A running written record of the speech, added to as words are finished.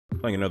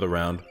playing another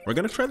round. We're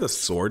gonna try the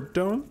sword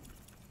dome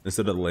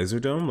instead of the laser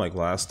dome like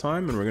last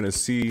time, and we're gonna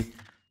see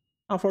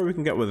how far we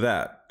can get with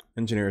that.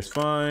 Engineer is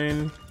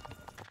fine.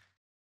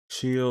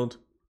 Shield.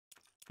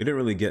 We didn't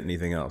really get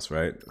anything else,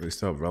 right? We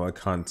still have relic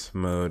hunt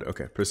mode.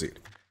 Okay, proceed.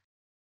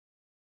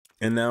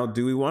 And now,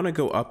 do we want to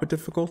go up a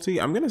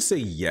difficulty? I'm gonna say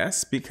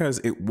yes, because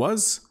it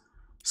was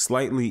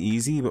slightly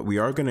easy, but we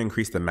are gonna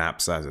increase the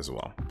map size as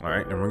well. All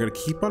right, and we're gonna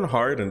keep on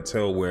hard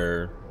until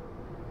we're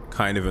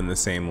kind of in the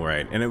same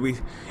right. And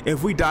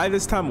if we die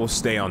this time, we'll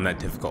stay on that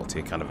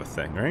difficulty, kind of a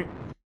thing, right?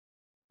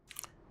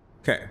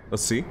 Okay,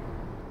 let's see.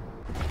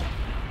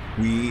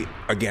 We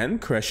again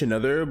crush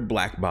another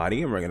black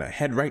body, and we're gonna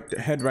head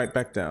right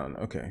back down.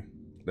 Okay,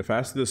 the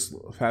faster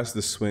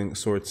the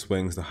sword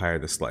swings, the higher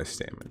the slice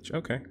damage.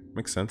 Okay,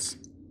 makes sense.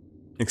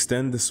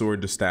 Extend the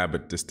sword to stab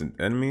at distant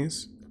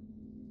enemies.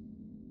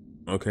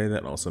 Okay,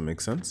 that also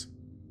makes sense.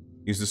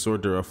 Use the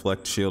sword to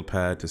reflect shield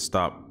pad to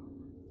stop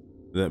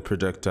the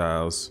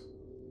projectiles,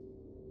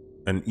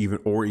 and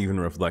even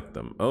reflect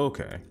them.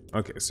 Okay,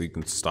 so you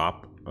can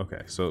stop.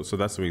 Okay, so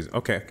that's the reason.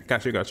 Okay,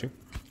 got you.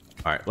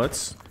 All right,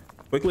 let's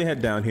quickly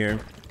head down here.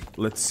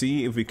 Let's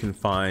see if we can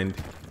find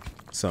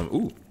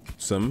some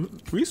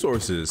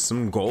resources,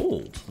 some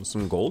gold.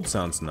 Some gold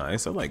sounds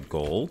nice. I like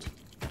gold.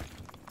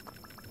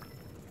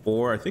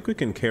 Or I think we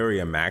can carry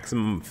a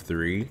maximum of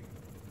 3.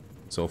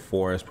 So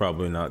 4 is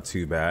probably not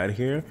too bad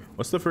here.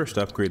 What's the first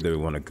upgrade that we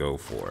want to go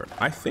for?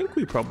 I think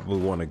we probably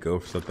want to go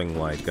for something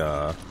like,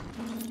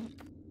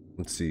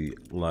 let's see,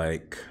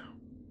 like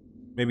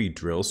maybe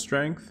drill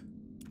strength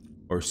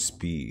or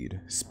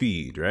speed.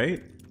 Speed,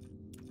 right?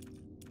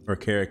 Or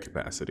carry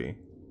capacity.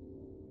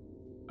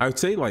 I would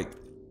say, like,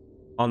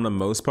 on the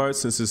most part,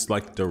 since it's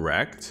like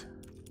direct,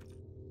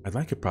 I'd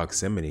like a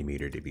proximity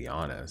meter, to be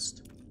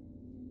honest.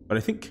 But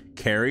I think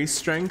carry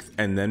strength,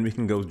 and then we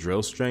can go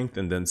drill strength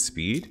and then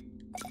speed.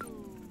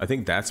 I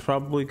think that's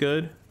probably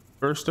good.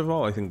 First of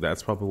all, I think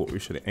that's probably what we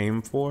should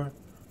aim for.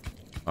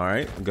 All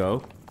right,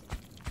 go.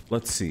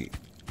 Let's see.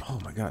 Oh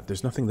my God,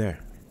 there's nothing there.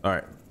 All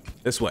right,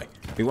 this way.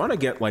 We want to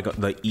get like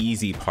the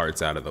easy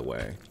parts out of the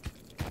way,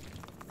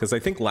 because I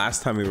think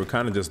last time we were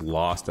kind of just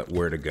lost at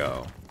where to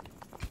go.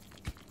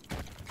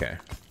 Okay.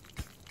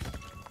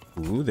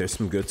 Ooh, there's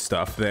some good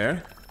stuff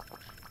there.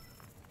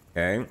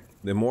 Okay.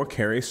 The more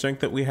carry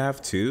strength that we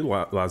have too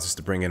allows us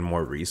to bring in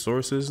more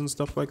resources and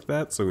stuff like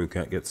that, so we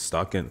can't get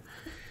stuck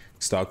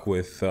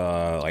with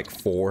like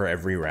 4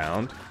 every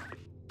round.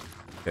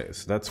 Okay,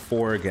 so that's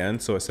 4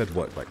 again. So I said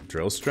what, like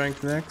drill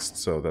strength next?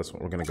 So that's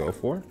what we're gonna go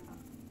for.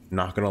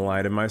 Not gonna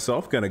lie to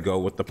myself, gonna go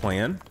with the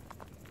plan.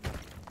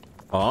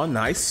 Oh,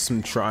 nice,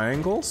 some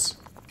triangles.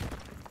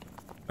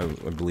 I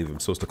believe I'm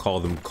supposed to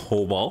call them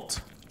cobalt.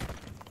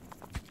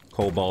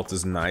 Cobalt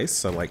is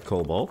nice. I like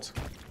cobalt.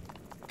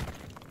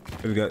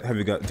 Do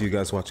you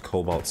guys watch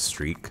Cobalt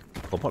Streak?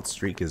 Cobalt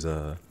Streak is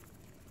a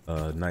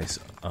nice,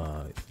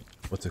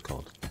 what's it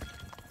called?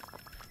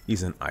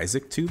 He's an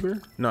Isaac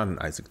tuber? Not an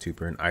Isaac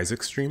tuber, an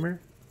Isaac streamer.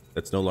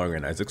 That's no longer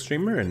an Isaac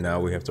streamer, and now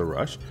we have to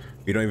rush.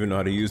 We don't even know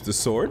how to use the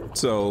sword,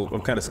 so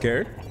I'm kind of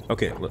scared.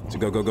 Okay, let's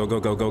go.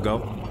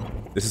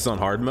 This is on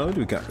hard mode.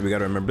 We got to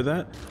remember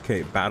that.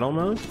 Okay, battle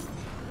mode.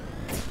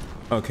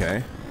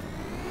 Okay.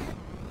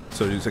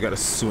 So I gotta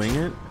swing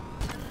it.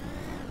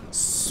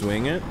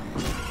 Swing it.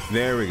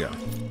 There we go.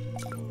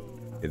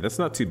 Okay, that's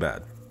not too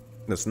bad.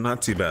 That's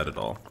not too bad at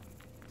all.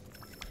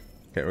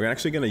 Okay, we're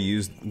actually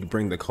gonna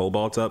bring the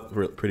cobalt up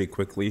pretty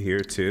quickly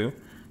here too.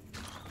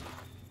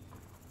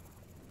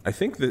 I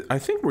think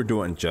we're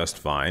doing just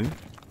fine.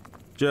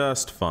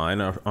 Just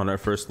fine on our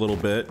first little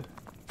bit.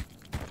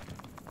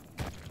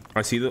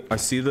 I see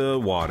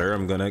the water.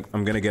 I'm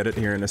gonna get it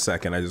here in a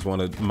second. I just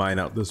want to mine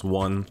out this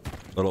one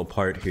little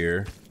part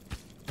here.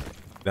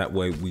 That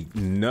way we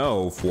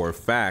know for a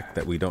fact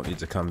that we don't need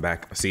to come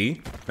back.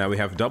 See? Now we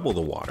have double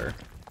the water.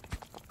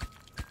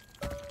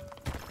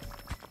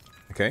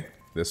 Okay,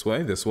 this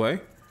way.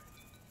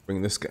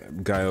 Bring this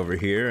guy over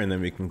here, and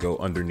then we can go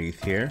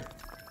underneath here.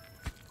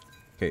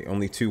 Okay,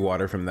 only 2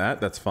 water from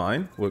that. That's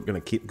fine. We're gonna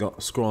keep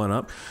scrolling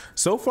up.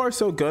 So far,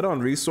 so good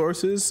on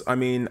resources. I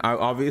mean, I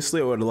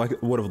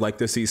would have liked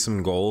to see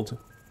some gold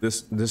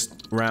this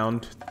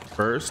round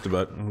first,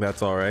 but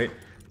that's all right.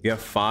 We have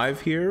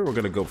 5 here. We're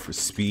gonna go for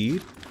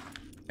speed,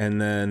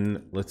 and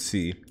then let's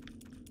see.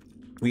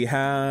 We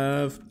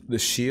have the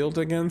shield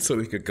again, so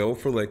we could go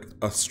for like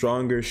a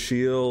stronger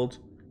shield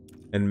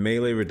and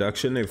melee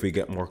reduction if we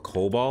get more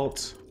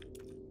cobalt.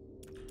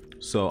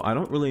 So I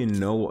don't really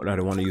know what I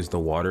want to use the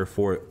water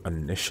for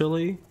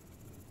initially,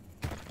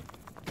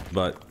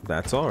 but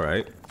that's all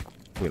right.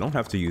 We don't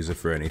have to use it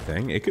for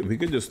anything. We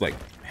could just like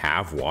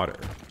have water.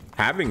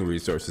 Having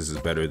resources is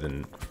better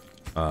than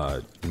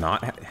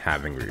not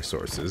having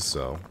resources,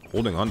 so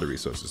holding on to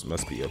resources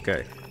must be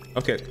okay.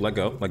 Okay, let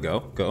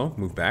go,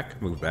 move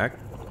back.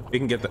 We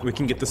can get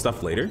the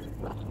stuff later.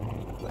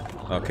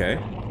 Okay,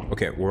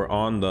 we're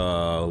on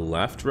the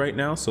left right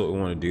now, so what we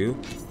want to do.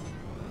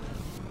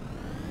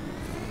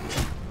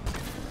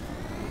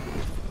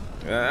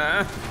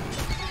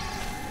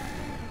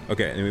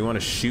 Okay, and we want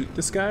to shoot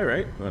this guy,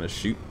 right? We want to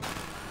shoot.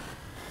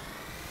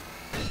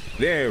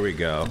 There we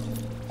go.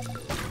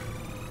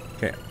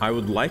 Okay, I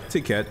would like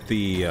to get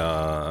the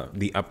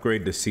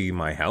upgrade to see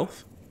my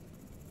health,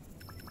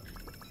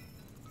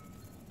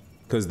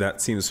 because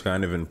that seems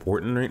kind of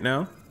important right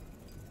now.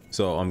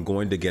 So I'm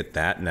going to get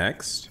that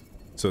next,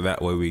 so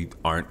that way we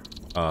aren't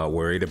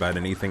worried about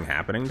anything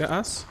happening to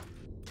us.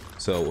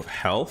 So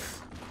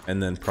health,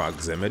 and then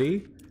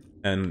proximity,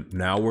 and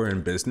now we're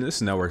in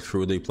business. Now we're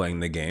truly playing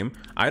the game.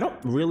 I don't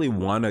really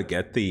want to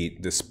get the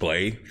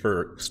display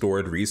for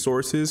stored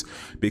resources,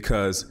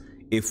 because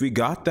if we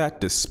got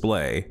that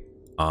display,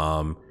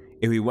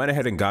 if we went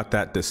ahead and got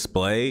that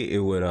display, it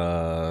would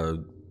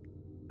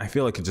I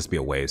feel like it'd just be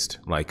a waste.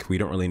 Like, we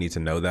don't really need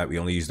to know that. We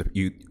only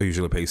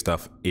usually pay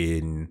stuff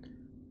in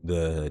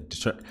the,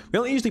 we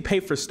only usually pay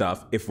for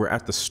stuff if we're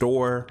at the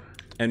store,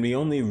 and we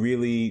only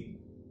really,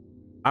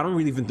 I don't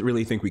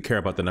really think we care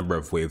about the number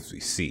of waves we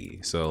see.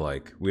 So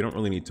like, we don't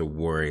really need to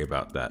worry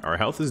about that. Our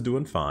health is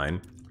doing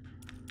fine.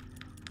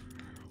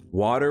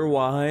 Water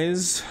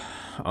wise,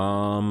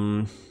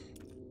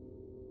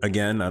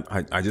 again,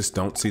 I just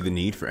don't see the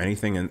need for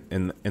anything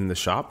in the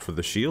shop for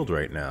the shield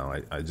right now.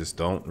 I just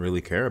don't really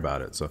care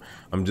about it. So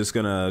I'm just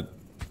gonna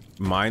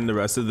mine the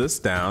rest of this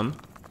down,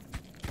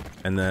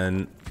 and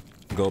then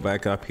go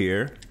back up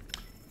here,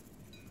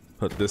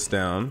 put this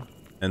down,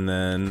 and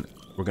then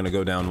we're gonna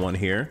go down one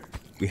here.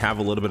 We have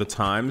a little bit of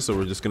time, so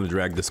we're just gonna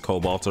drag this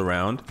cobalt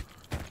around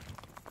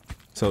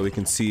so we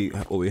can see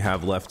what we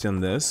have left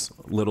in this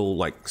little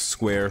like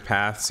square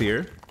paths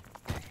here.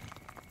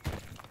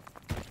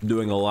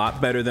 Doing a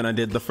lot better than I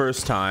did the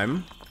first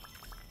time.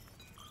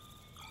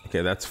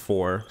 Okay, that's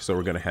 4. So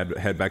we're gonna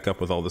head back up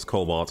with all this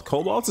cobalt.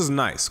 Cobalt is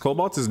nice.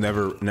 Cobalt is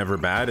never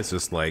bad. It's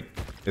just like,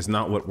 it's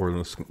not what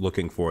we're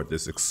looking for at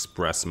this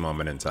express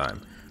moment in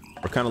time.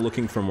 We're kind of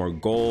looking for more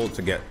gold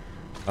to get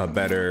a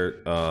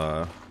better,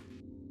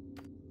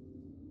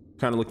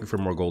 kind of looking for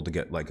more gold to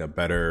get like a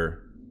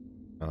better,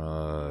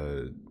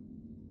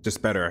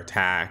 just better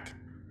attack,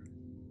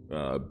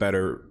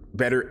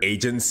 better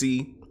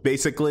agency.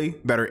 Basically,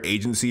 better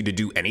agency to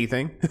do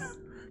anything.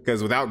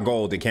 Because without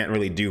gold, you can't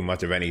really do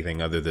much of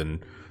anything other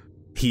than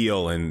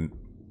heal in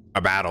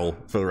a battle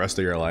for the rest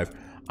of your life.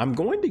 I'm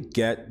going to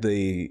get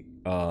the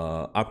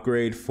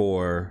upgrade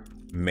for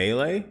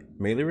melee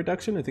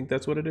reduction. I think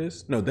that's what it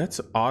is. No, that's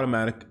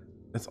automatic.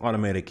 That's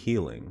automatic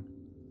healing.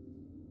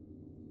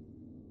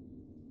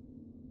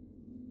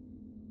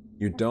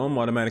 Your dome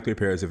automatically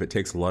repairs if it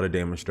takes a lot of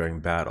damage during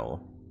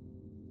battle.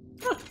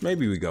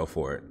 Maybe we go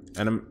for it,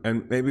 and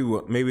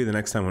maybe the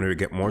next time when we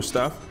get more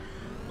stuff,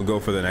 we'll go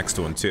for the next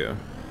one too.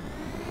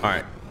 All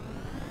right,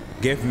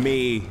 give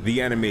me the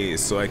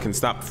enemies so I can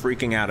stop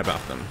freaking out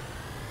about them.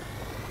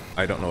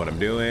 I don't know what I'm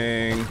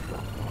doing.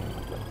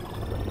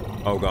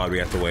 Oh god, we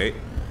have to wait.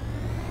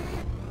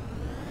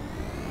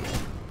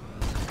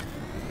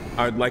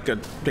 I'd like a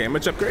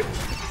damage upgrade,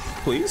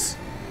 please.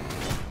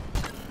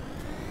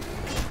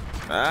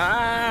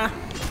 Ah,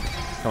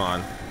 come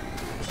on.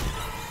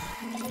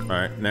 All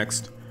right,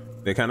 next.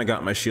 They kind of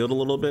got my shield a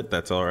little bit.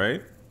 That's all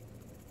right.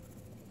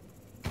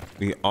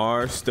 We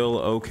are still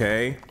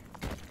okay.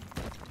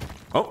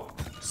 Oh,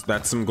 so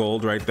that's some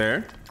gold right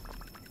there.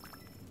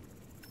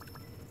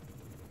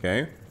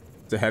 Okay,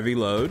 it's a heavy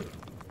load.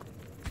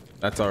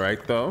 That's all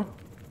right though.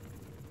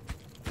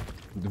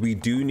 We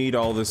do need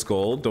all this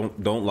gold.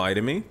 Don't lie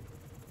to me.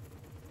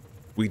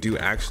 We do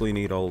actually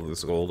need all of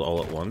this gold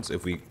all at once.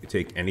 If we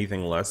take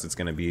anything less, it's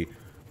gonna be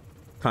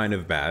kind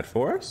of bad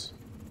for us.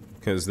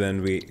 Because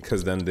then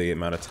the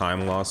amount of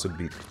time loss would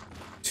be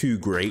too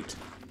great,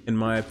 in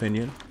my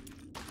opinion.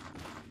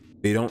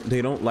 They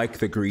don't like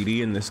the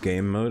greedy in this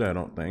game mode, I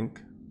don't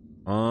think.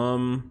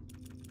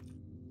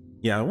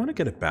 Yeah, I want to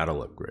get a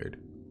battle upgrade.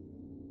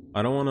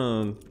 I don't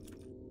want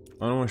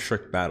to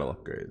strict battle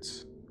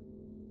upgrades.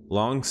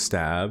 Long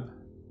stab,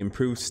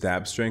 improved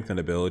stab strength and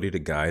ability to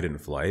guide in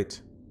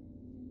flight.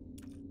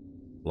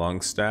 Long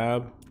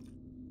stab,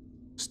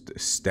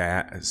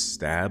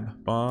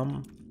 stab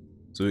bomb.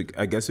 So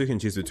I guess we can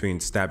choose between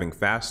stabbing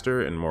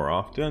faster and more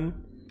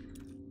often,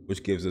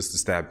 which gives us to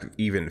stab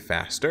even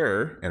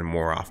faster and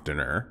more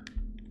oftener.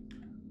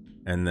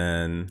 And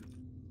then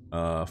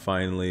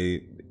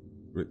finally,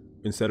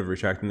 instead of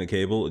retracting the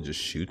cable, it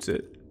just shoots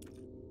it.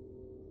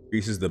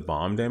 Increases the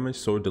bomb damage.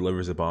 Sword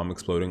delivers a bomb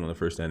exploding on the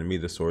first enemy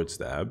the sword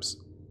stabs.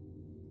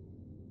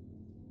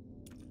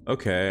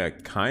 Okay, I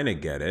kind of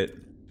get it.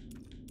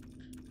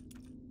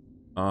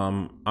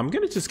 I'm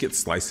gonna just get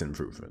slice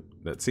improvement.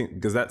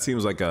 Because that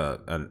seems like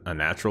a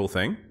natural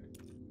thing,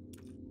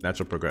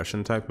 natural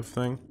progression type of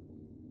thing.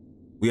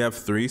 We have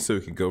 3, so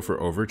we could go for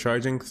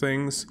overcharging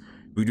things.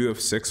 We do have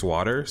 6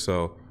 water,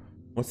 so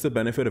what's the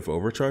benefit of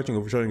overcharging?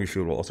 Overcharging your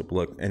shield will also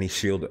block any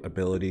shield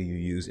ability you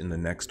use in the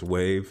next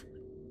wave.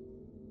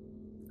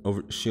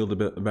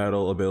 Shield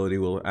battle ability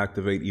will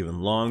activate even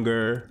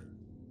longer.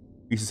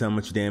 Increases how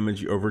much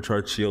damage your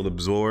overcharged shield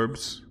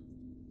absorbs.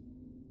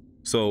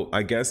 So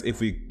I guess if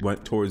we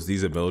went towards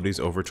these abilities,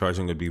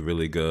 overcharging would be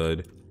really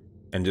good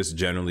and just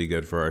generally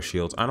good for our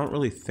shields. I don't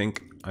really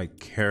think I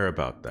care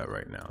about that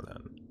right now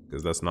then,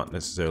 because that's not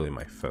necessarily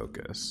my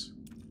focus.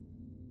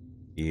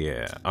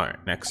 Yeah. All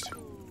right, next.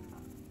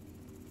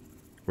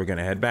 We're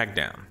gonna head back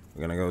down.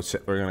 We're gonna go.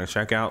 We're gonna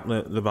check out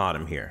the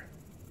bottom here.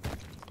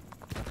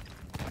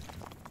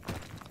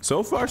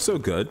 So far, so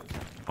good,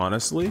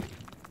 honestly.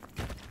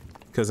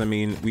 Because I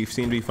mean, we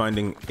seem to be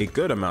finding a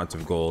good amount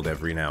of gold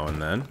every now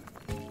and then.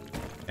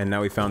 And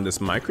now we found this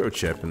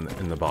microchip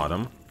in the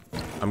bottom.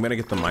 I'm gonna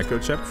get the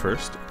microchip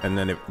first, and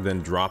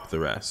then drop the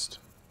rest.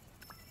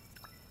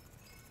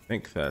 I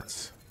think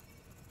that's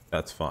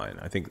fine.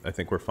 I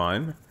think we're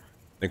fine.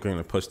 I think we're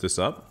gonna push this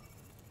up.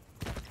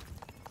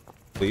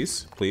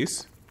 Please,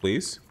 please,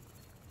 please.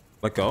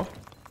 Let go.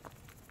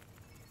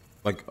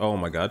 Like, oh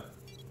my god.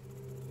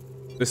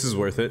 This is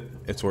worth it.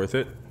 It's worth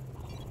it.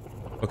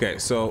 Okay,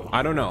 so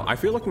I don't know. I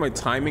feel like my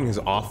timing is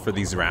off for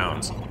these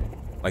rounds.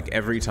 Like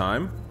every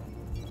time.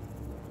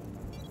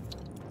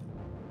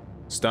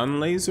 Stun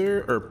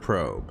laser or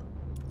probe?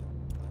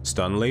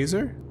 Stun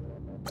laser?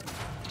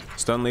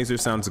 Stun laser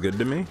sounds good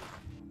to me.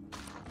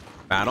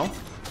 Battle.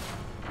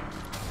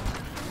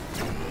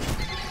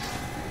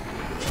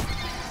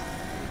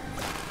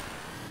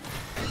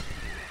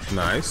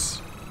 Nice.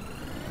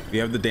 We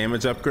have the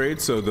damage upgrade,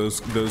 so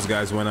those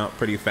guys went out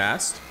pretty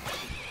fast.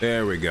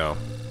 There we go.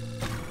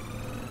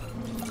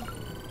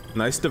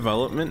 Nice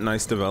development,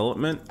 nice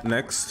development.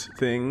 Next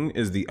thing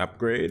is the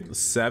upgrade.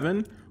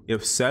 7. We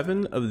have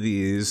 7 of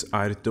these.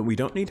 We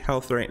don't need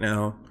health right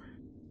now.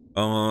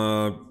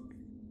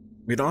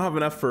 We don't have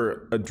enough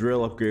for a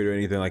drill upgrade or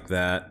anything like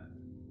that.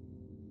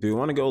 Do we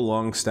want to go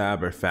long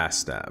stab or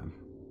fast stab?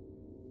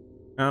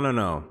 I don't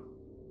know.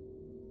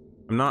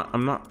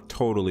 I'm not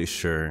totally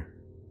sure.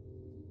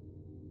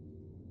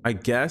 I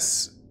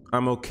guess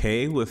I'm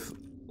okay with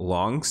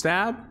long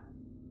stab.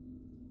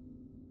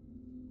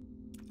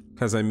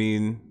 Because I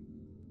mean,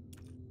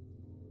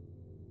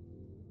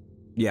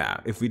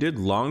 yeah, if we did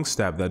long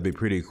stab, that'd be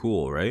pretty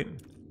cool, right?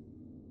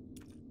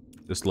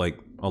 Just like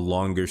a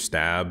longer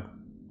stab.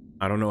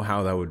 I don't know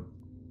how that would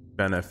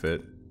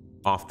benefit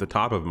off the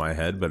top of my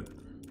head, but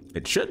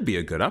it should be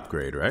a good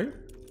upgrade, right?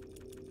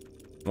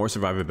 More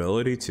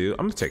survivability too.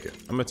 I'm gonna take it.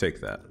 I'm gonna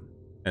take that.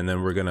 And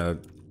then we're gonna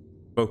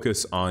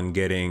focus on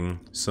getting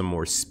some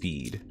more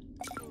speed.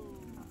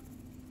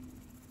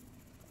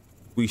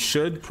 We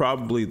should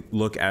probably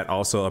look at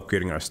also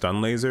upgrading our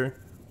stun laser.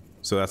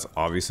 So that's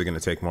obviously gonna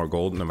take more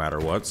gold no matter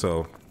what.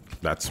 So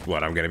that's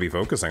what I'm gonna be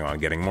focusing on,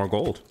 getting more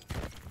gold.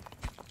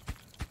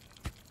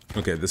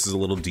 Okay, this is a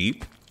little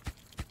deep.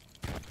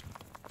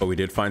 But we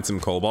did find some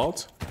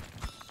cobalt.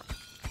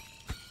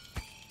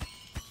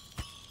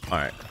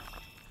 Alright.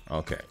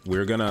 Okay,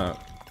 we're gonna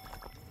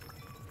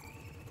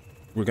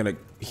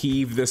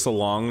heave this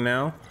along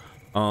now.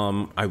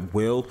 I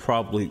will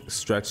probably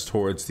stretch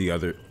towards the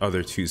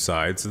other two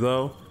sides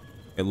though.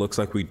 It looks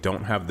like we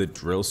don't have the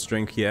drill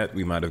strength yet.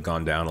 We might have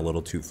gone down a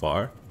little too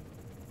far.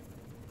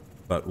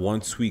 But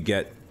once we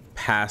get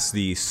past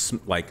the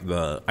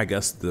I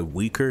guess the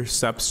weaker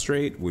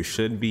substrate, we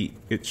should be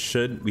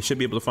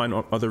able to find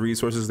other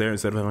resources there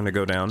instead of having to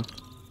go down.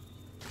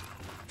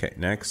 Okay,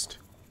 next.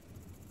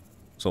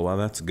 So while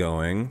that's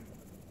going,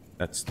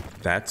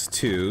 that's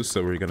 2,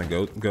 so we're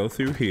gonna go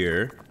through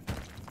here.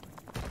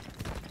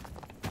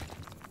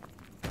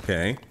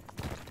 Okay.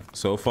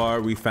 So far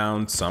we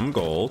found some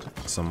gold,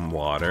 some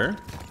water.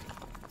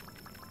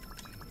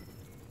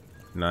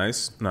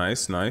 Nice,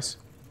 nice, nice.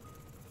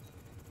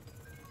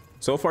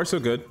 So far so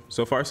good.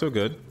 So far so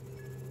good.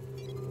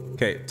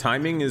 Okay,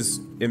 timing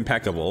is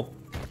impeccable.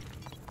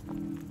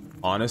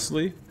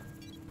 Honestly.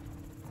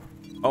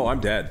 Oh, I'm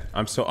dead.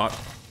 I'm so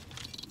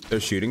they're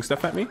shooting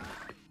stuff at me?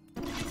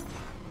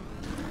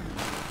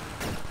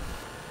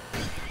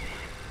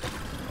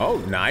 Oh,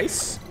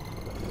 nice.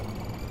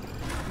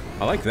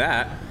 I like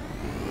that.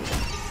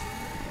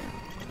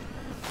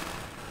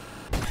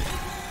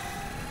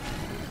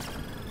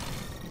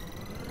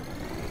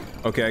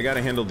 Okay, I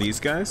gotta handle these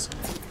guys.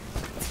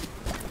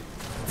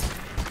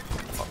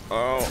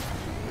 Oh.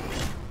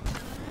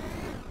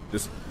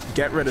 Just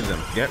get rid of them.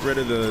 Get rid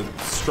of the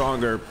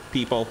stronger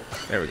people.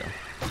 There we go.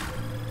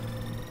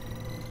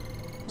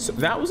 So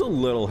that was a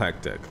little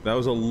hectic. That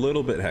was a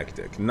little bit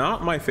hectic.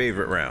 Not my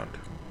favorite round.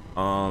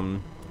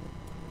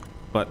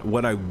 But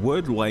what I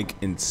would like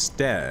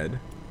instead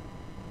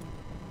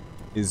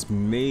is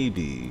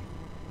maybe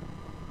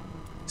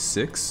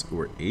 6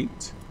 or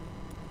 8?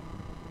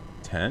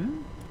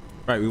 10?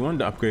 Right, we wanted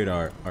to upgrade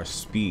our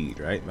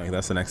speed, right? Like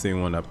that's the next thing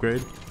we want to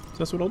upgrade. So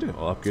that's what I'll do.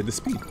 I'll upgrade the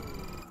speed.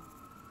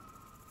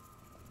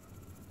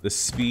 The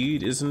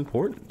speed is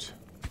important.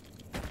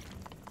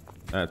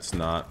 That's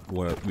not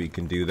what we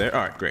can do there.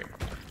 All right, great.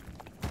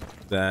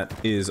 That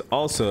is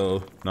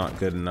also not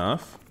good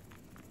enough.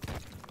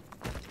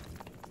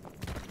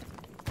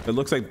 It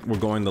looks like we're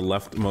going the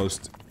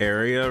leftmost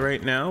area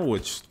right now,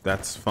 which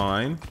that's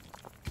fine.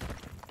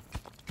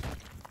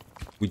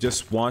 We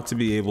just want to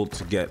be able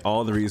to get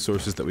all the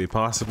resources that we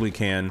possibly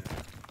can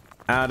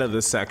out of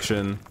this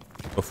section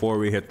before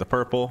we hit the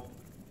purple.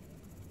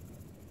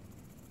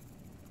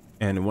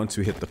 And once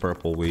we hit the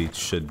purple, we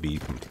should be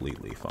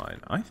completely fine.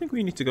 I think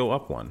we need to go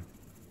up one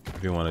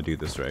if we want to do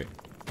this right.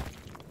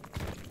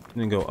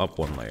 And then go up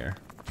one layer.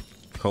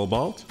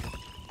 Cobalt.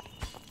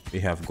 We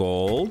have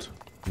gold.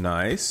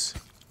 Nice.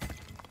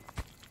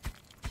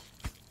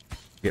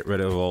 Get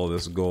rid of all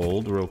this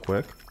gold real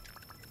quick.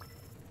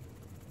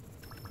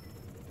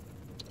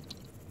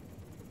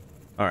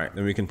 Alright,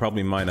 then we can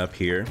probably mine up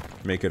here.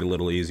 Make it a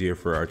little easier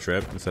for our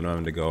trip instead of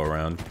having to go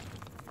around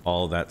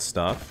all that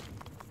stuff.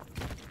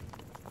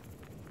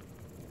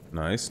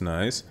 Nice,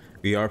 nice.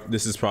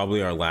 This is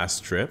probably our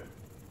last trip.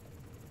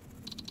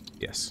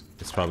 Yes,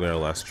 it's probably our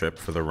last trip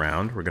for the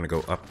round. We're gonna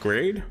go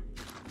upgrade.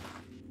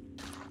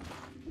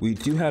 We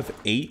do have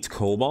 8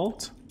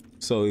 cobalt,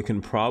 so we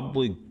can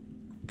probably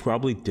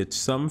ditch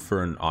some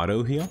for an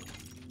auto heal.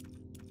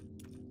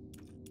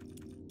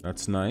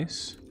 That's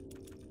nice.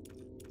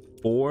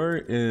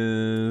 4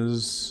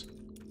 is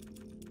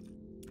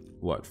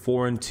what?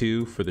 4 and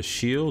 2 for the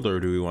shield,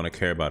 or do we want to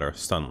care about our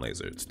stun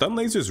laser? Stun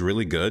laser is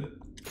really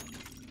good.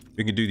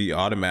 We can do the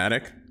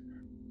automatic,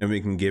 and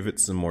we can give it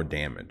some more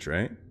damage,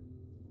 right?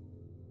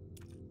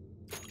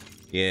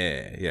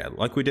 Yeah,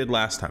 like we did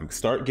last time.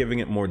 Start giving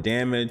it more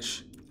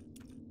damage,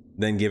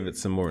 then give it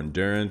some more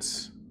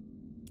endurance.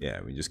 Yeah,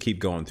 we just keep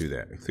going through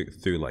that,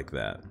 through like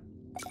that.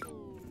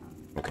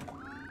 Okay,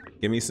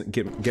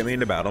 get me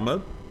into battle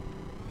mode.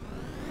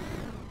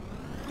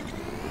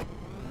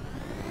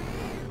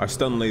 Our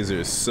stun laser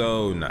is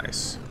so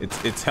nice.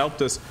 It's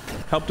helped us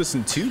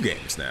in 2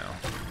 games now.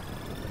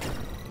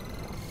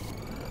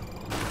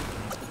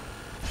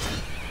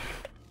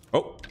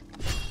 Oh,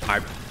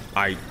 I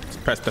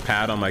pressed the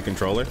pad on my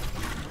controller.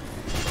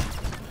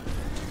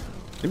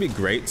 It'd be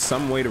great,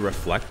 some way to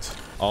reflect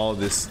all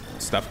this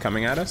stuff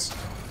coming at us.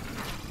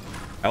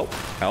 Help,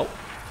 help.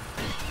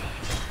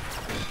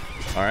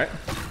 All right.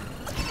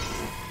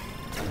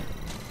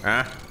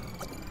 Ah,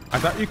 I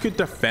thought you could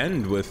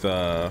defend with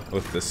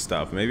this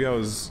stuff. Maybe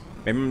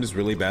I'm just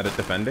really bad at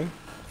defending.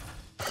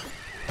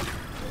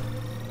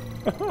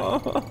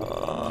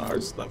 Our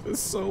stuff is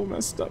so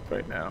messed up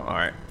right now. All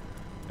right,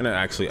 I'm gonna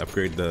actually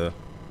upgrade the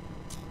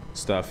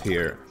stuff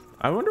here.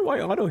 I wonder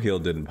why auto heal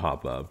didn't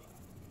pop up.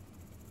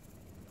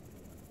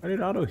 Why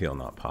did auto heal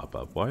not pop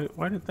up?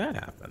 Why did that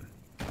happen?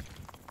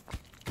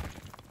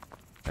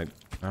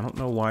 I don't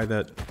know why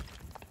that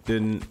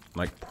didn't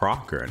like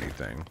proc or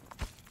anything.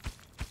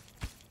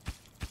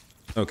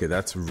 Okay,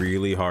 that's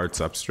really hard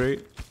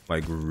substrate.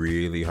 Like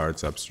really hard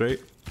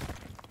substrate.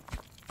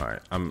 All right,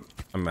 I'm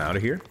out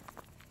of here.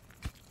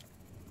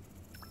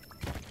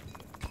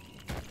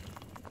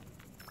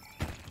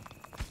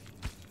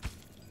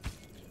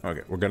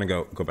 Okay, we're gonna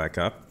go back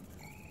up.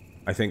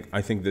 I think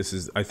this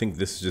is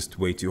just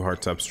way too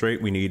hard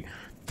substrate. We need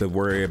to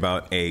worry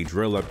about a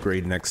drill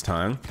upgrade next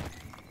time.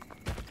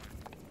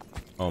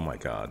 Oh my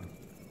god.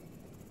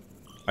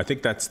 I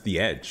think that's the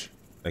edge.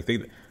 I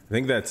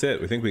think that's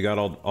it. I think we got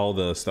all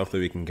the stuff that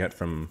we can get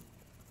from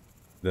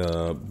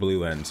the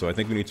blue end. So I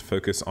think we need to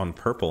focus on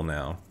purple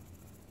now.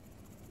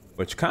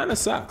 Which kind of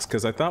sucks,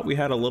 because I thought we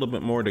had a little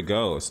bit more to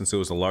go since it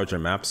was a larger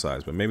map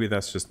size, but maybe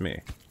that's just me.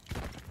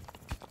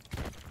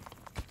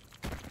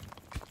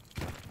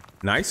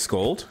 Nice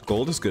gold.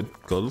 Gold is good.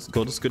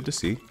 Gold is good to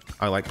see.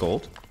 I like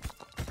gold.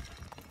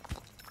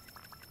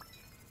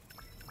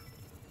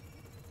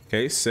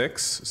 Okay,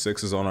 6.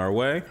 6 is on our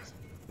way.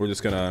 We're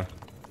just gonna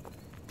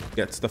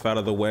get stuff out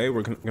of the way.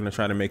 We're gonna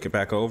try to make it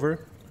back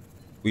over.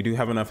 We do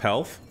have enough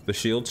health. The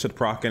shield should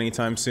proc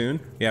anytime soon.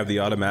 We have the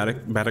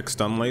automatic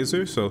stun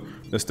laser, so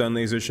the stun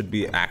laser should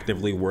be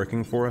actively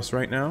working for us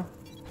right now.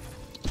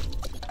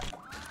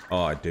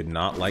 Oh, I did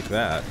not like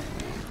that.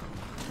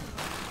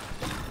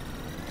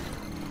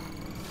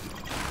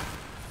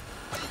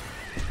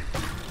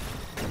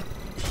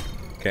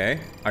 Okay,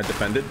 I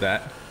defended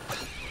that.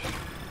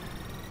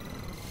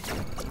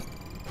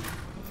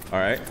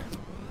 Alright.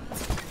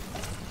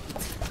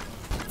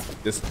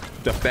 Just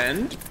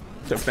defend.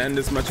 Defend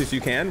as much as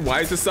you can. Why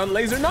is the stun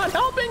laser not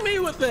helping me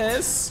with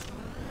this?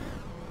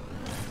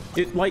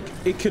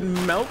 It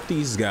can melt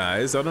these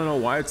guys. I don't know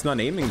why it's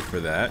not aiming for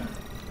that.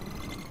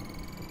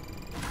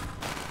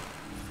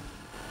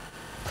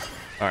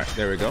 Alright,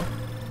 there we go.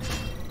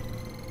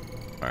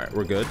 Alright,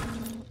 we're good.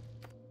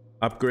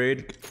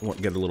 Upgrade.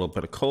 Get a little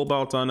bit of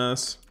cobalt on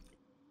us.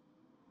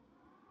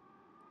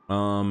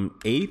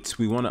 8.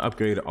 We want to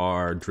upgrade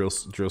our drill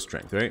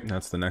strength, right?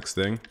 That's the next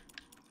thing.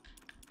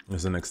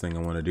 That's the next thing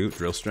I want to do.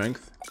 Drill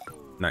strength.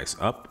 Nice.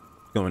 Up.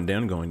 Going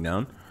down. Going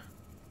down.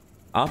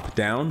 Up,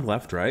 down,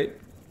 left, right.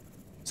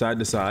 Side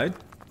to side.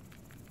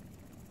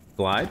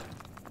 Glide.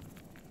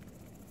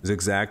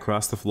 Zigzag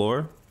across the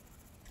floor.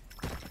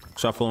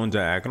 Shuffle and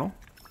diagonal.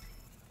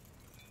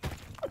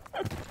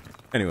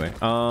 Anyway,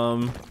 our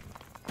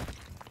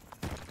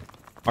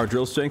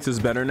drill strength is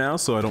better now,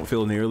 so I don't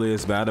feel nearly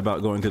as bad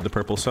about going to the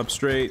purple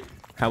substrate.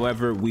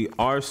 However, we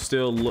are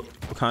still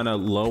kind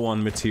of low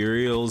on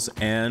materials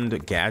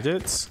and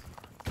gadgets.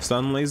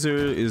 Stun laser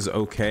is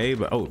okay,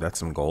 but oh, that's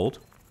some gold.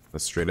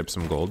 That's straight up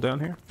some gold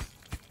down here.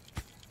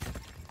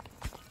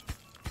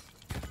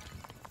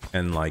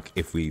 And like,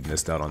 if we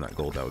missed out on that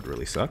gold, that would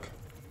really suck.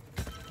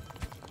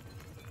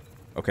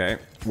 Okay,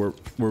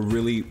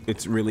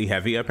 it's really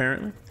heavy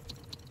apparently.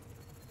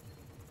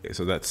 Okay,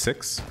 so that's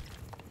 6.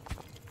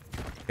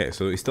 Okay,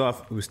 so we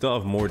still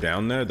have more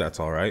down there. That's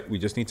all right. We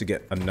just need to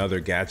get another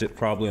gadget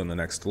probably on the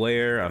next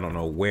layer. I don't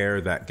know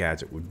where that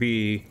gadget would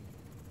be,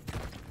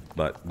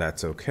 but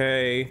that's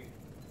okay.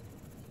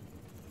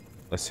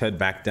 Let's head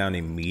back down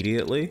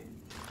immediately.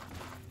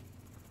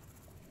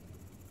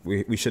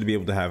 We should be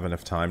able to have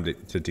enough time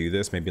to do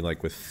this, maybe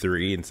like with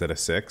 3 instead of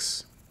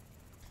 6.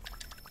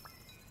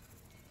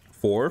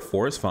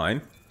 4 is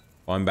fine.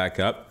 I'm back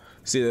up.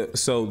 See,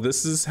 so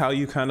this is how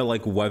you kind of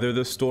like weather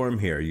the storm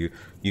here.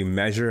 You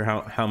measure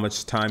how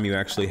much time you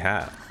actually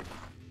have.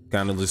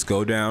 Kind of just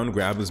go down,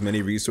 grab as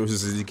many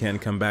resources as you can,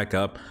 come back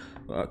up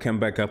with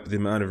the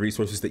amount of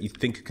resources that you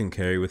think you can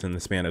carry within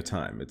the span of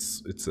time.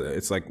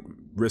 It's like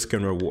risk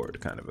and reward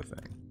kind of a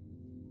thing.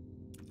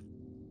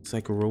 It's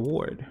like a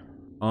reward.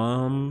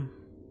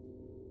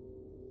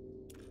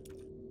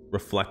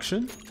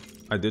 Reflection.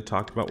 I did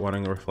talk about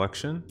wanting a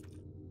reflection.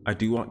 I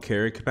do want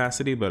carry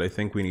capacity, but I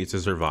think we need to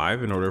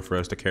survive in order for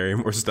us to carry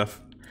more stuff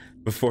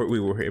before we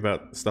worry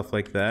about stuff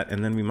like that.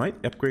 And then we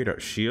might upgrade our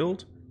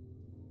shield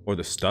or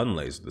the stun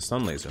laser. The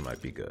stun laser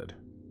might be good.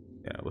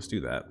 Yeah, let's do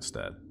that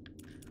instead.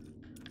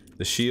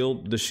 The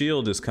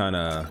shield is kind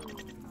of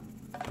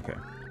okay.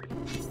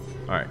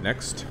 All right,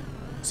 next.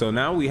 So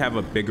now we have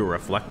a bigger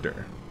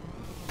reflector.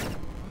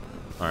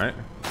 All right.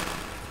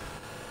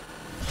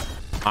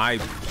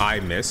 I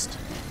missed.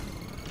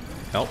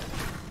 Help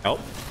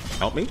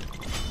me.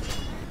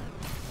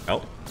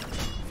 Help.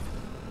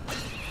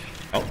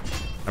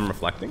 I'm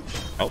reflecting.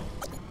 Help.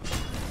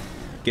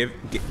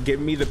 Give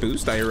me the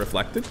boost. I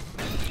reflected.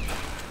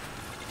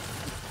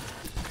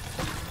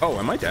 Oh,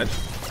 am I dead?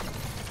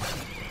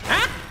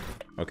 Ah!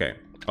 Okay.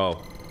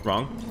 Oh,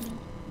 wrong.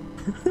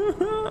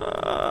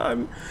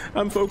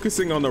 I'm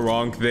focusing on the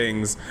wrong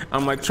things.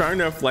 I'm like trying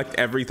to reflect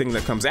everything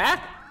that comes.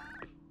 Ah!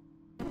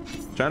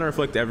 Trying to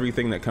reflect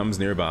everything that comes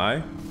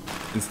nearby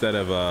instead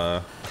of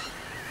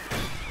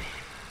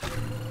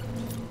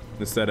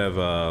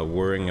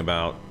worrying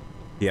about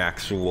the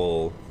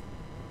actual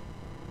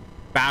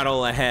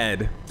battle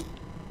ahead.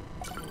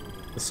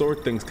 The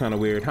sword thing's kind of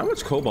weird. How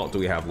much cobalt do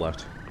we have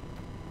left?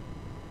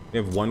 We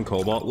have 1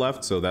 cobalt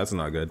left, so that's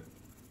not good.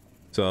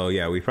 So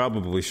yeah, we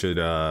probably should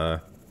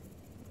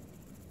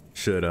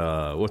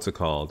what's it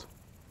called?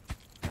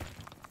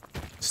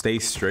 Stay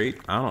straight?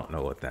 I don't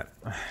know what that...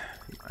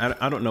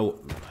 I don't know.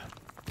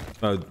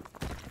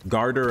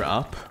 Garter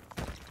up?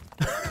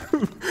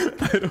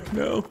 I don't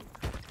know.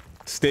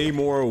 Stay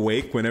more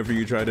awake whenever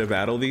you try to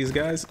battle these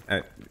guys?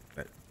 I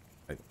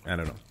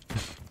don't know.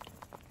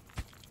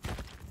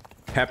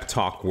 Pep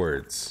talk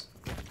words.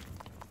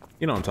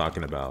 You know what I'm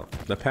talking about.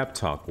 The pep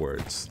talk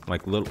words.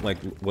 Like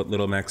what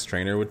Little Max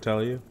Trainer would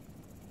tell you.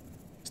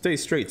 Stay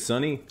straight,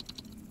 sonny.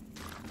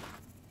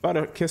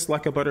 Kiss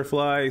like a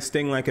butterfly,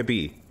 sting like a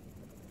bee.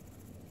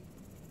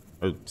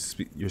 Or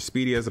you're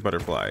speedy as a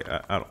butterfly.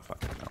 I don't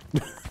fucking know.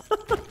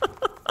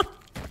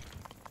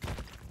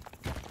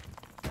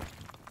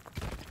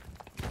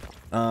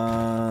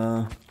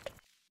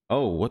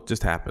 Oh, what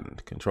just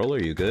happened?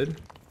 Controller, you good?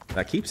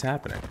 That keeps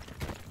happening.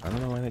 I don't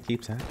know why that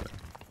keeps happening.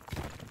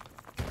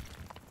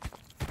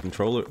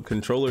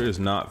 Controller is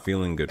not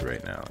feeling good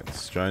right now.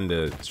 It's trying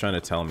to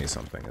tell me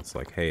something. It's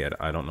like, hey,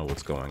 I don't know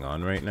what's going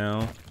on right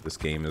now. This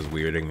game is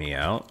weirding me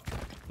out.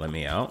 Let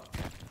me out.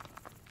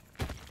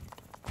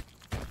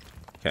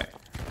 Okay,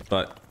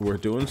 but we're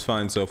doing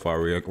fine so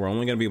far. We're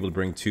only gonna be able to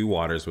bring 2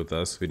 waters with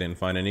us. We didn't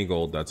find any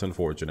gold. That's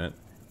unfortunate.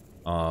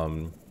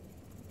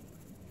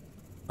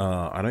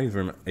 I don't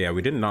even. Yeah,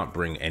 we did not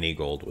bring any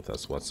gold with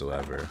us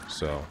whatsoever.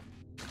 So,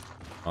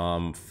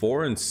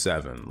 4 and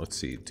 7. Let's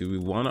see. Do we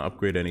want to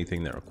upgrade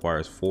anything that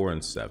requires 4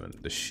 and 7?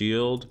 The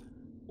shield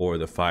or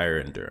the fire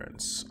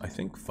endurance? I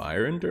think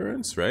fire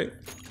endurance, right?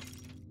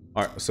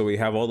 All right. So we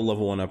have all the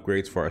level 1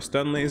 upgrades for our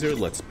stun laser.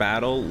 Let's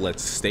battle.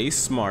 Let's stay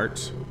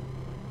smart.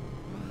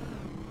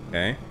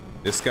 Okay,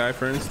 this guy,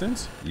 for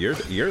instance,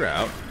 you're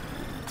out.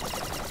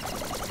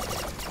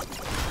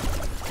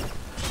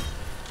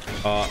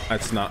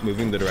 It's not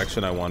moving the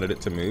direction I wanted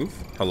it to move.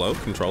 Hello,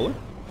 controller?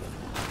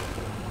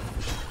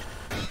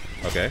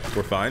 Okay,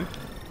 we're fine.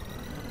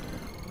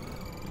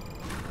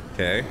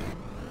 Okay.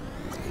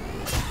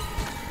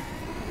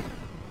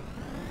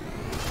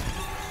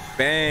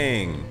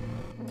 Bang!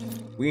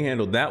 We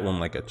handled that one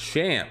like a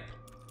champ.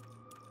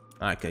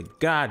 Like a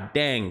god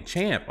dang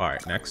champ. All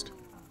right, next.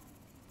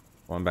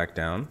 One back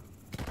down.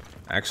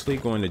 Actually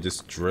going to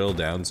just drill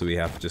down so we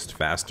have just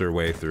faster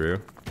way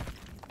through.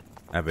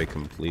 Have a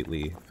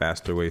completely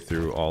faster way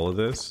through all of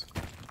this.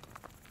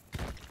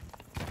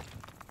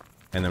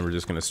 And then we're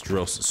just gonna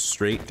drill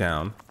straight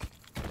down.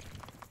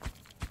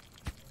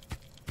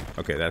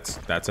 Okay,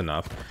 that's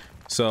enough.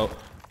 So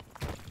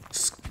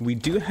we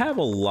do have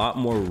a lot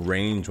more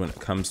range when it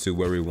comes to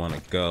where we want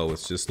to go.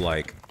 It's just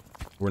like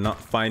we're not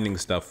finding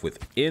stuff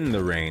within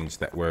the range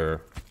that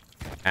we're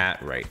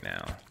at right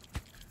now.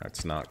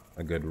 That's not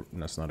a good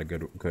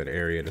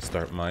area to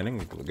start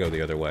mining. We'll go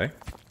the other way.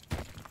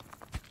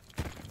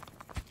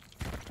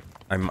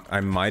 I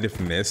might have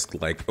missed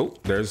like, oh,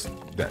 there's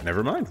that.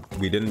 Never mind.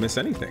 We didn't miss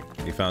anything.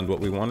 We found what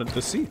we wanted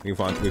to see. We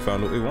found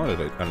what we wanted.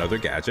 Another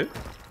gadget.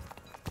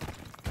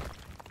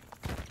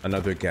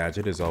 Another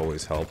gadget is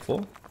always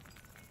helpful.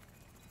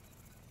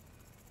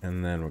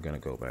 And then we're gonna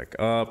go back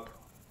up,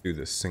 do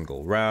this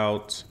single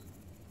route,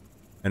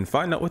 and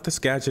find out what this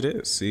gadget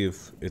is. See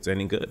if it's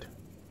any good.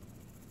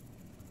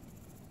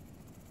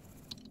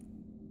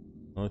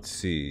 Let's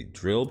see,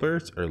 drill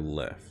burst or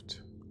lift?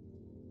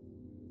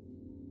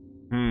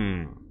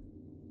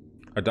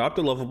 Adopt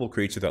a lovable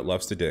creature that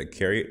loves to dig.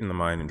 Carry it in the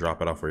mine and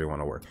drop it off where you want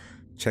to work.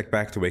 Check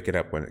back to wake it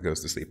up when it goes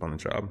to sleep on the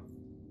job.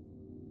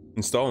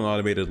 Install an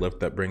automated lift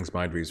that brings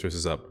mined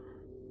resources up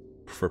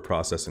for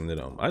processing the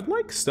dome. I'd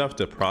like stuff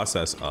to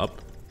process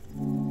up.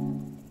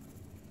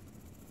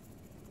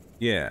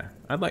 Yeah,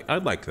 I'd like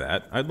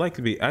that. I'd like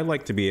to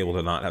be able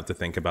to not have to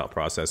think about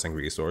processing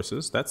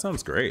resources. That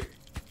sounds great.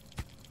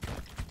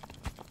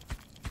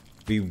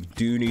 We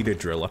do need a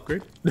drill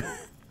upgrade.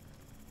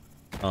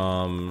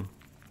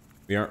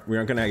 We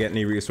aren't gonna get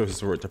any resources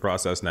for it to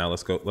process now.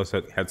 Let's go. Let's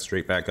head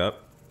straight back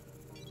up.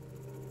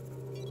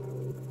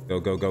 Go,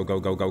 go, go, go,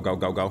 go, go, go,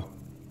 go, go.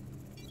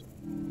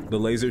 The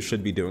lasers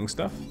should be doing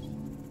stuff.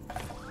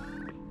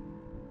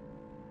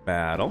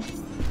 Battle.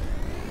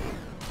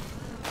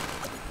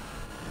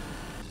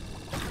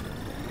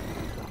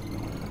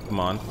 Come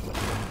on.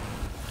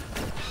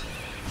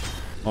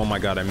 Oh my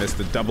god, I missed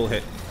the double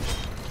hit.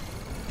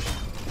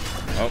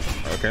 Oh,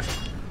 okay.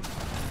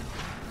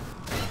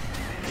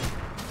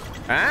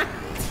 Ah!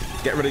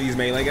 Get rid of these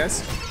melee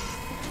guys.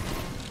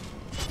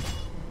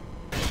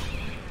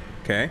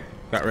 Okay,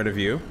 got rid of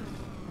you.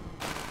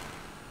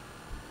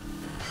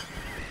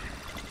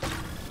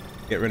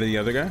 Get rid of the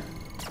other guy.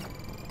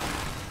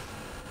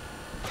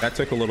 That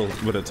took a little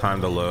bit of time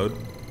to load.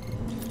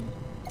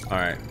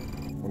 Alright,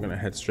 we're gonna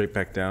head straight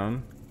back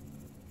down.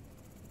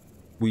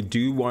 We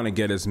do want to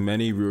get as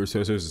many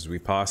resources as we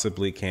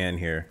possibly can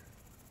here.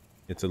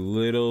 It's a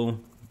little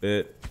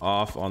bit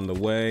off on the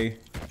way.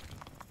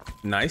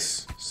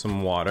 Nice,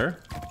 some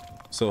water.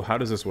 So how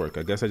does this work?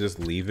 I guess I just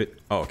leave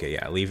it. Oh, okay,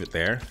 yeah, leave it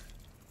there.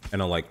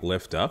 And it'll like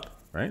lift up,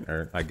 right?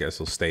 Or I guess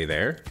it'll stay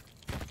there.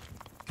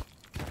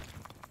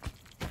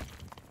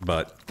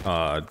 But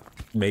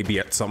maybe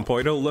at some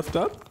point it'll lift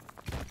up.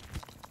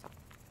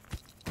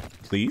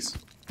 Please.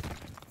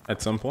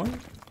 At some point.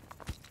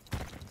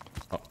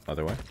 Oh,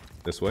 other way.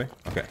 This way.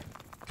 Okay.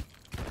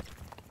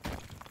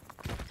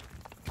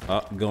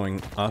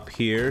 Going up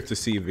here to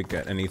see if we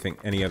get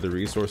any other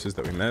resources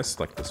that we missed,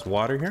 like this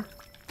water here.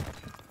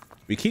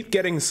 We keep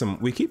getting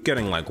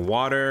like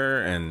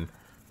water, and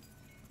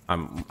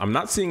I'm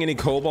not seeing any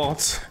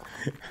cobalt.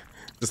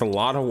 Just a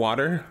lot of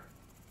water.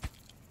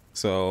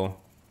 So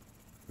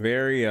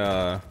very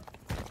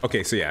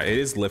okay, so yeah, it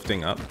is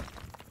lifting up.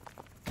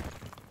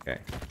 Okay.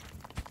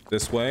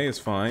 This way is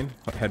fine.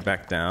 Head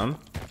back down.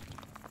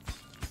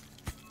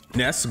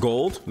 Nest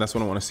gold, that's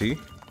what I want to see.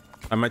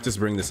 I might just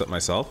bring this up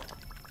myself.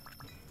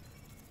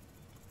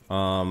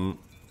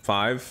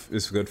 5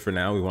 is good for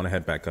now. We want to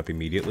head back up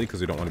immediately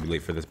because we don't want to be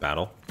late for this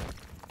battle.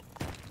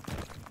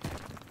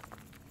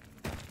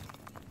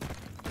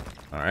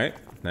 Alright,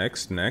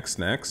 next.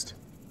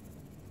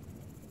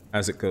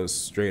 As it goes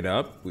straight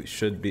up, it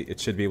should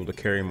be able to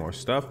carry more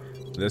stuff.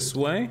 This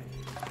way.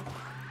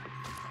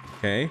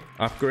 Okay,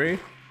 upgrade.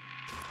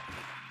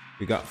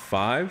 We got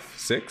 5,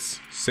 6,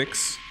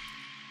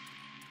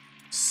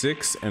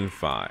 and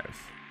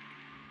 5.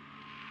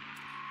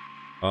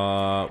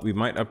 We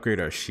might upgrade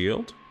our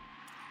shield.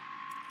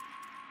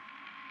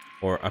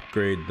 Or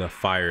upgrade the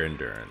fire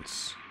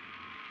endurance.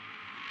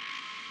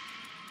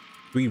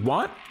 We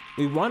want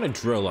a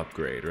drill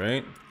upgrade,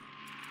 right?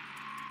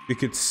 We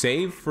could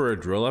save for a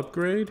drill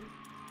upgrade,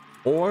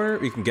 or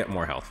we can get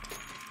more health.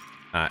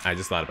 I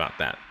just thought about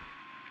that.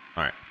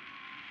 All right.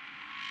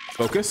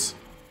 Focus.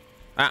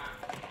 Ah.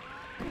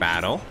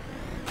 Battle.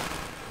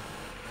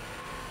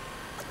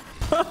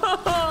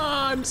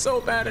 I'm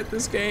so bad at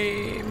this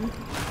game.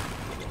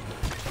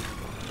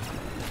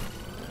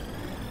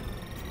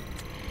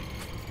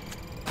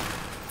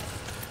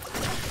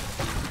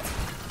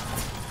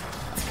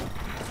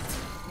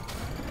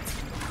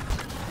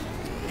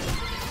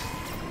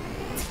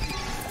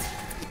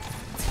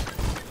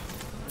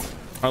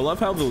 I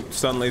love how the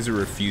stun laser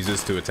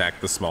refuses to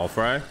attack the small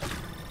fry.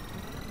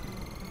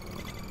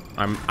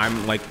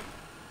 I'm like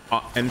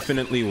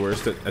infinitely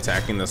worse at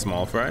attacking the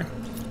small fry.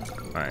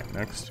 All right,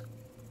 next.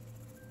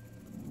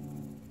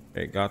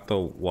 Okay, got the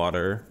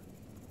water.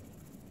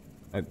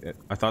 I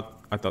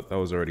thought that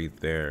was already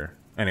there.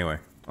 Anyway,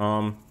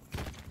 ooh,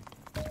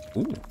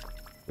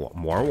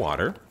 more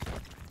water.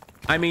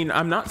 I mean,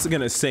 I'm not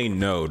gonna say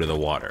no to the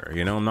water.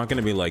 You know, I'm not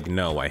gonna be like,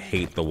 no, I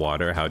hate the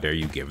water. How dare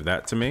you give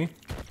that to me?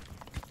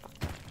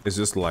 It's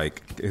just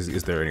like,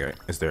 is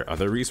there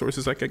other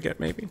resources I could get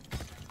maybe?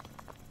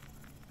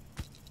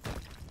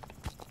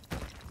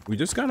 We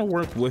just gotta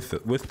work with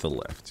the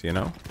lift, you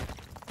know?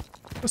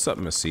 That's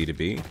something to see to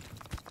be.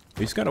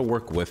 We just gotta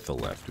work with the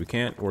lift. We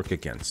can't work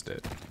against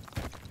it.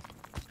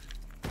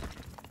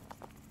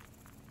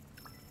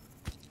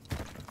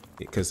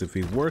 because if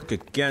we work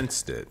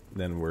against it,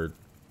 then we're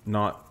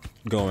not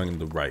going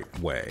the right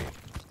way.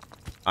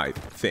 I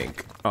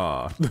think.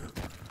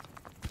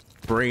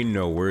 Brain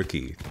no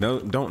worky. No,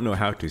 don't know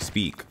how to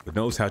speak, but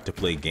knows how to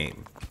play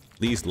game.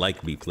 Please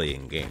like me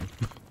playing game.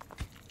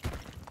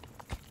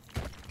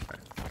 Right,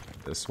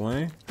 this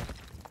way.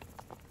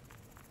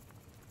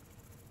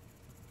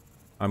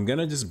 I'm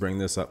gonna just bring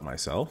this up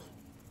myself.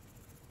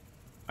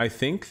 I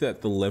think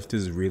that the lift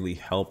is really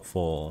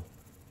helpful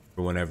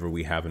for whenever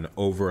we have an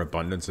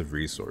overabundance of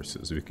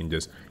resources. We can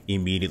just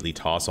immediately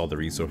toss all the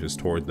resources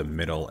toward the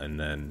middle and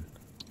then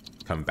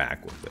come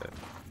back with it.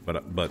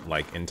 But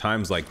like in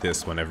times like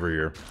this, whenever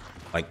you're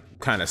like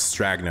kind of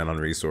stagnant on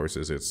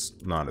resources, it's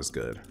not as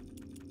good.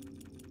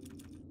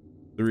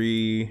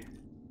 3.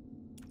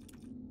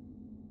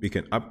 We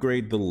can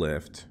upgrade the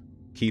lift.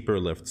 Keep our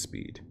lift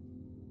speed.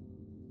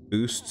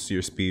 Boosts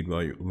your speed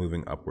while you're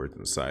moving upwards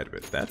inside of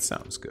it. That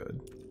sounds good.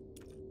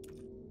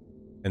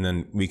 And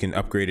then we can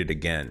upgrade it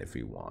again if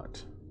we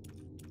want.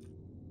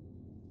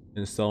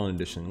 Install an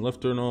additional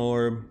lifter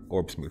orb.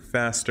 Orbs move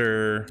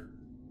faster.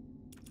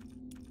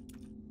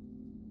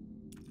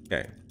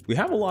 Okay. We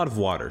have a lot of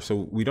water, so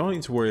we don't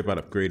need to worry about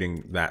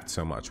upgrading that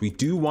so much. We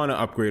do want to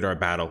upgrade our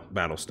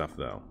battle stuff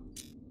though.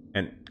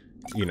 And,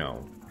 you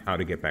know, how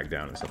to get back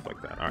down and stuff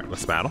like that. All right,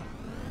 let's battle.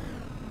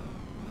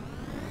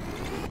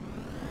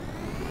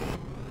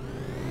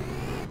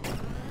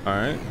 All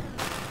right.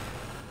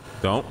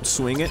 Don't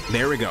swing it.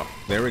 There we go.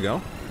 There we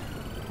go.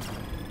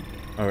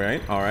 All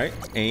right. All right.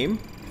 Aim.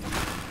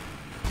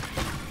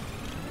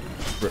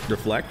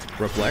 Reflect.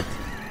 Reflect.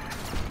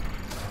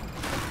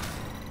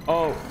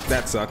 Oh,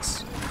 that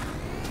sucks.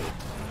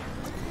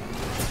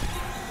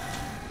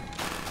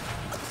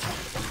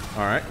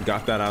 All right.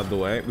 Got that out of the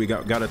way. We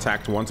got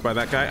attacked once by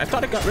that guy. I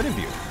thought it got rid of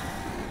you.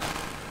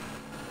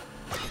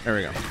 There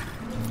we go.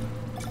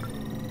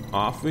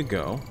 Off we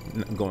go,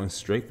 going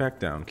straight back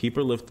down. Keep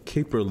her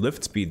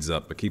lift speed's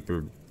up, but keep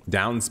her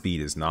down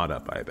speed is not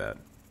up, I bet.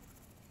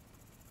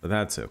 But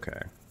that's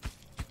okay.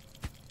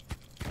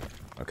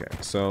 Okay,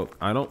 so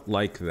I don't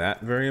like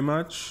that very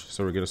much.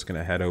 So we're just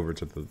gonna head over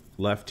to the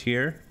left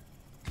here.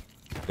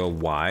 Go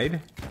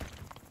wide.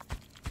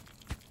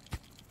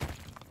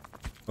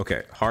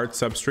 Okay, hard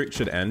substrate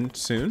should end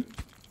soon,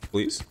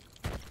 please.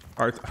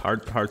 Hard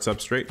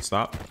substrate,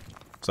 stop.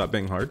 Stop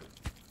being hard.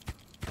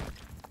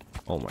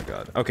 Oh my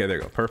god. Okay, there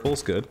you go.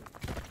 Purple's good.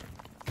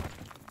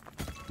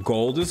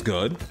 Gold is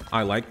good.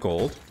 I like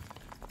gold.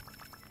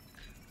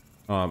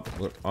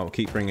 I'll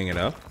keep bringing it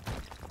up.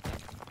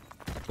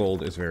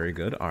 Gold is very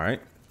good. All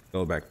right.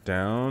 Go back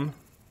down.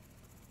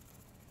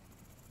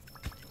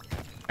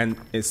 And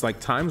it's like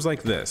times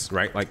like this,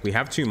 right? Like we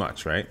have too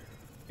much, right?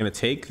 Gonna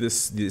take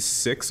this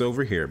 6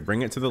 over here,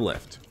 bring it to the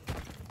lift.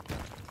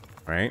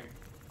 Right?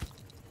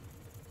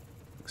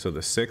 So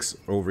the 6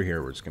 over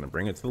here, we're just gonna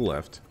bring it to the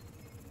left.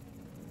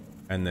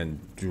 And then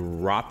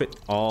drop it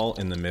all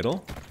in the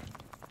middle,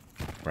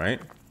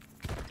 right?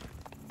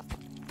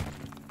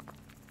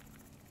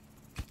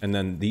 And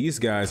then these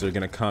guys are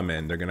gonna come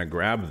in, they're gonna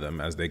grab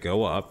them as they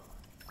go up,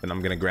 and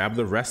I'm gonna grab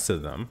the rest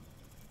of them.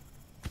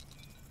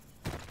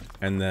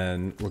 And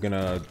then we're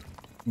gonna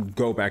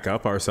go back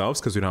up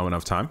ourselves because we don't have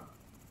enough time.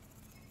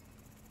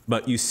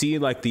 But you see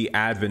like the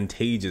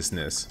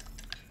advantageousness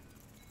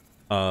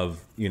of,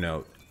 you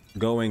know,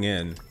 going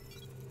in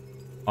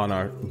on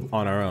our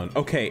own.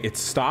 Okay, it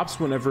stops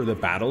whenever the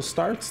battle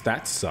starts.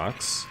 That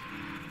sucks.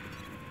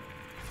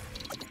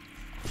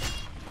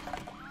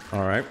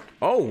 All right.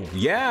 Oh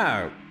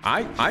yeah,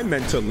 I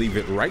meant to leave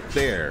it right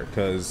there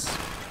because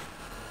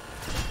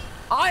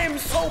I am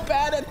so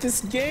bad at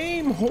this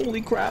game.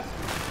 Holy crap.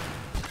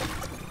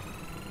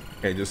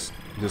 Okay, just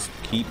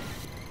keep.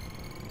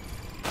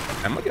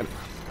 Am I gonna?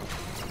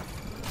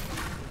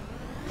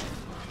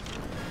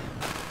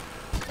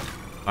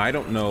 I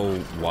don't know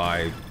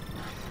why.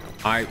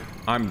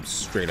 I'm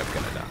straight up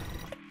gonna die.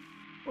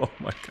 Oh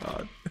my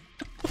god.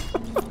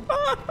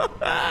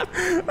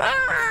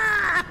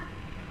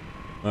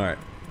 All right.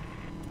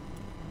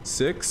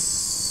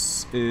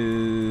 6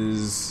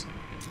 is...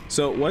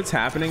 So what's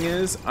happening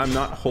is I'm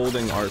not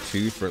holding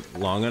R2 for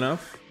long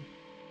enough.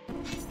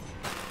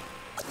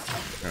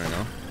 There we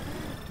go.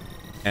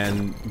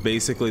 And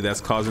basically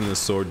that's causing the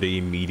sword to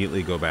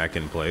immediately go back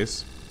in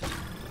place.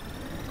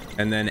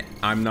 And then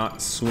I'm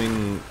not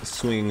swinging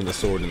the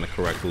sword in the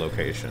correct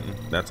location.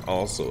 That's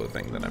also a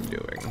thing that I'm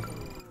doing.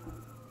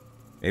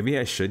 Maybe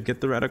I should get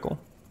the reticle.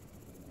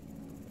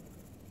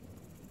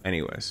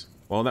 Anyways,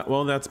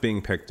 while that's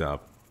being picked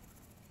up,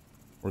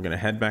 we're gonna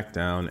head back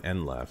down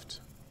and left.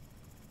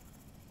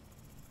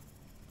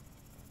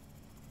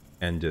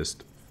 And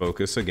just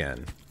focus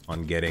again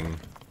on getting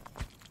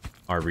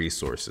our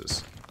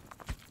resources.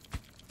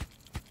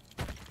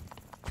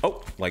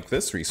 Oh, like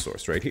this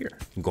resource right here.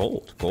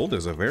 Gold. Gold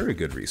is a very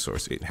good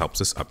resource. It helps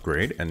us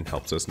upgrade and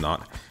helps us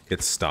not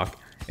get stuck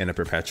in a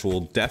perpetual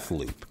death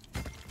loop.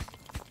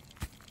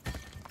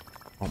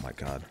 Oh my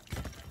god.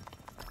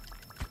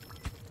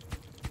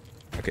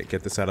 Okay,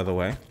 get this out of the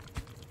way.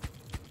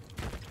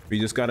 We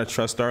just gotta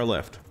trust our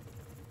lift.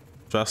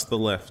 Trust the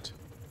lift.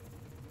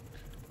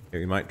 Okay,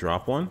 we might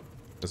drop one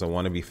because I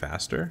want to be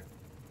faster.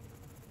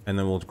 And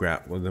then we'll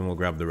grab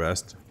the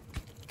rest.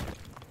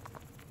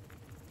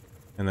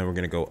 And then we're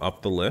gonna go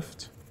up the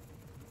lift.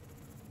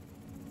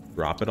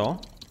 Drop it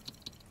all.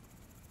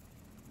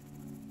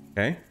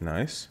 Okay,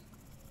 nice.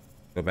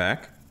 Go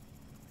back.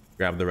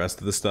 Grab the rest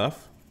of the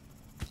stuff.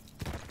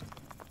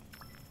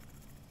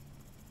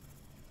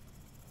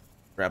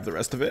 Grab the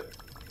rest of it.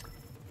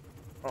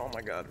 Oh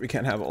my god, we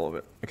can't have all of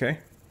it. Okay,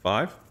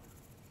 5.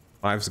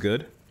 5's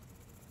good.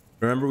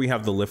 Remember, we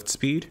have the lift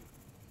speed,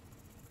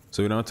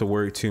 so we don't have to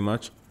worry too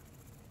much.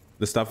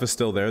 The stuff is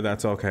still there,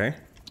 that's okay.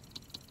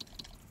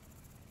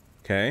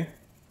 Okay,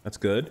 that's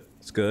good.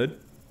 It's good.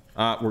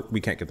 We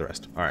can't get the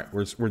rest. All right,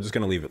 we're just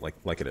gonna leave it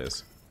like it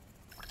is.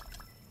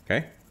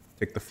 Okay,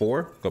 take the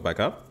 4, go back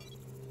up,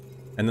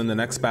 and then the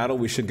next battle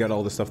we should get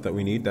all the stuff that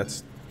we need.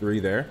 That's 3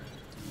 there.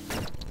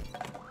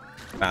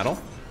 Battle.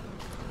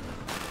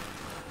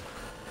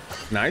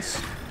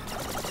 Nice.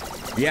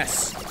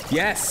 Yes.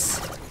 Yes.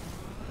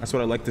 That's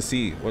what I like to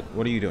see.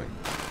 What are you doing?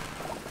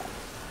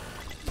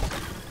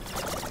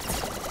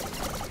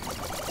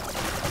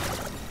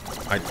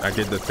 I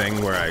did the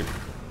thing where I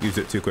used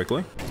it too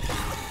quickly.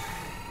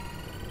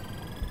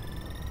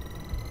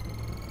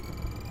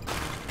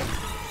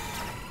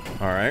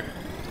 All right.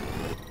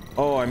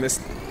 Oh, I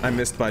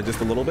missed by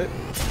just a little bit.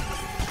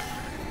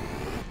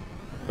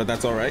 But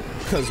that's all right,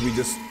 because we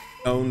just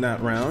own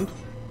that round.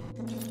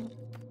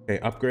 Okay,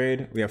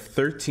 upgrade. We have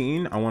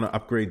 13. I want to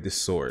upgrade this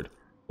sword.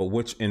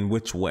 But in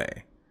which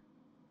way?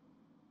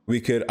 We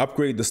could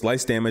upgrade the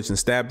slice damage and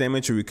stab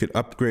damage, or we could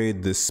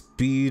upgrade the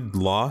speed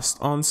lost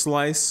on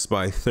slice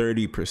by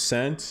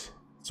 30%,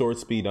 sword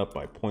speed up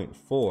by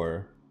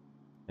 0.4,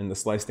 and the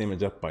slice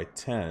damage up by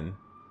 10.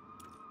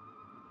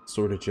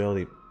 Sword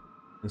agility.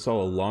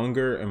 Install a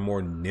longer and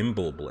more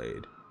nimble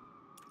blade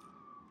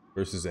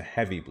versus a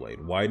heavy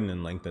blade. Widen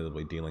and lengthen the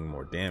blade, dealing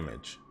more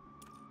damage.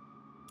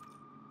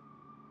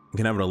 We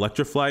can have an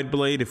electrified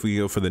blade if we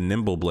go for the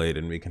nimble blade,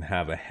 and we can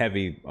have a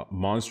heavy,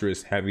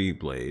 monstrous heavy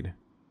blade.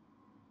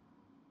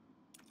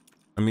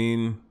 I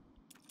mean,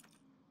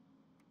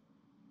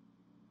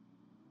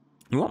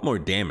 you want more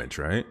damage,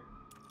 right?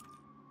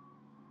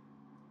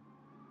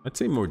 I'd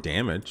say more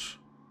damage.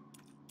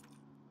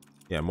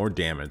 Yeah, more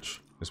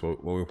damage is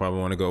what we probably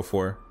want to go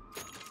for.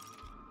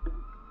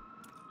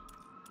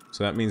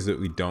 So that means that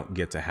we don't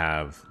get to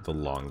have the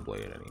long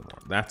blade anymore.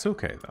 That's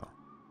okay, though.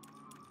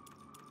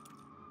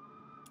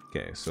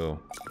 Okay, so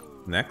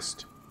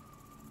next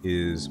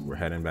is we're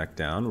heading back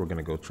down. We're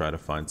gonna go try to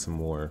find some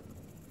more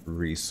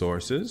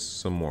resources,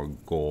 some more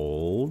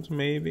gold,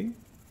 maybe.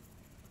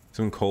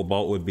 Some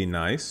cobalt would be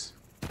nice.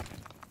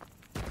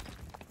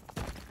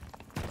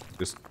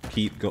 Just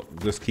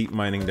keep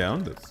mining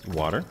down. That's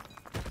water.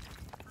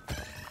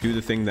 Do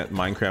the thing that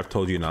Minecraft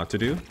told you not to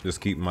do.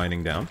 Just keep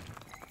mining down.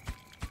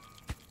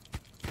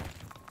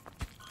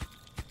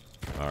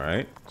 All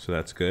right, so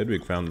that's good. We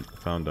found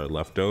our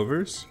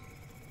leftovers.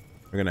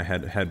 We're gonna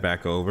head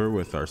back over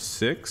with our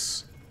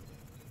 6.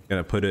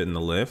 Gonna put it in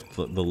the lift.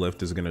 The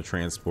lift is gonna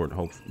transport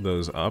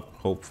those up,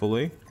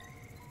 hopefully.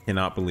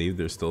 Cannot believe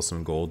there's still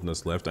some gold in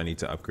this lift. I need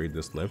to upgrade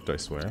this lift, I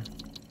swear.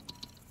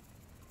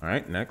 All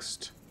right,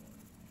 next.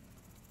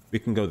 We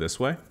can go this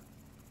way.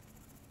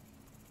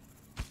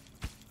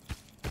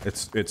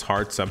 It's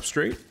hard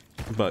substrate,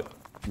 but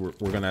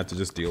we're gonna have to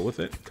just deal with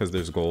it because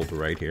there's gold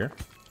right here.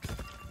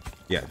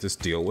 Yeah,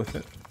 just deal with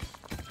it.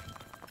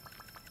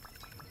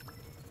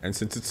 And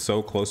since it's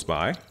so close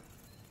by,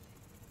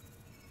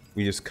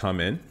 we just come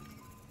in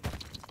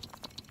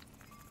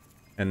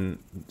and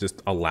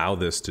just allow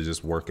this to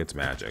just work its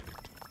magic.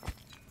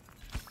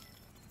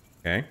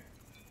 Okay,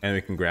 and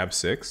we can grab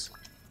 6.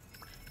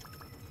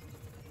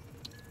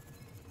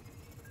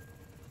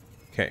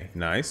 Okay,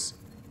 nice.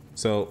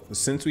 So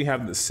since we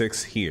have the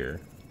 6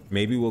 here,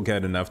 maybe we'll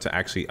get enough to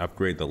actually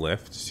upgrade the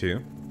lift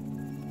too.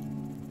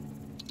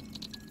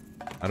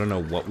 I don't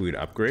know what we would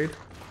upgrade.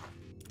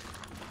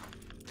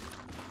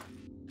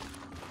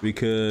 We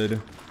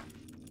could,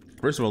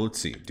 first of all, let's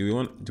see.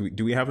 Do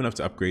we have enough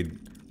to upgrade?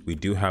 We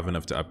do have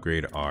enough to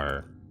upgrade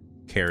our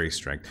carry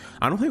strength.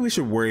 I don't think we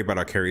should worry about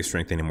our carry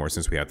strength anymore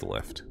since we have the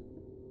lift.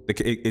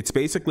 It's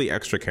basically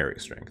extra carry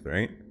strength,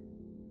 right?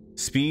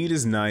 Speed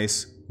is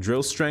nice.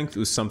 Drill strength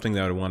was something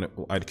that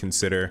I'd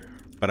consider,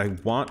 but I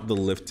want the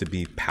lift to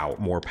be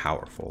more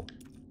powerful.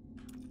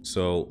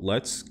 So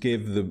let's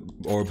give the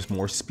orbs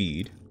more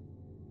speed,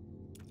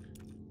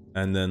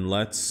 and then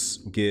let's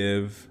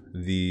give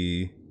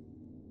the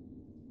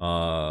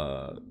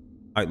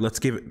let's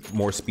give it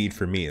more speed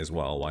for me as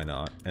well. Why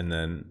not? And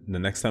then the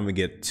next time we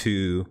get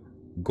 2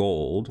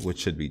 gold, which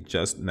should be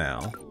just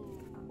now.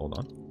 Hold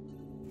on.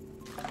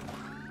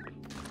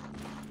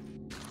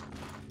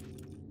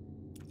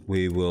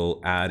 We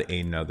will add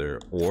another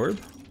orb.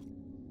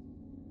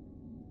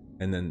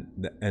 And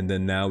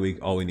then now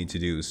all we need to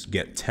do is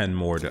get 10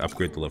 more to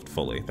upgrade the lift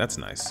fully. That's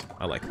nice.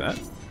 I like that.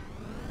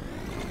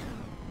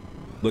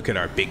 Look at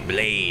our big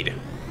blade.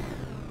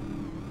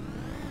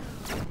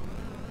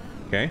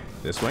 Okay,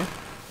 this way.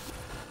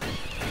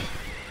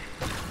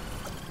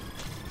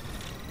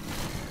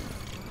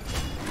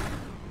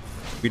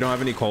 We don't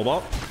have any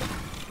cobalt.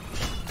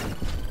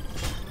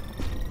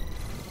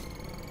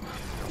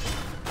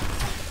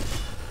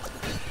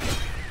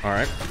 All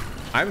right.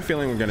 I have a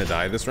feeling we're gonna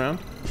die this round.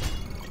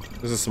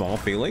 There's a small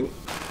feeling.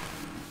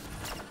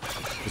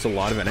 There's a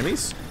lot of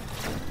enemies.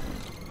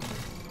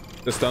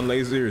 The stun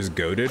laser is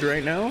goated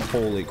right now.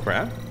 Holy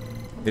crap.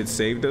 It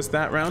saved us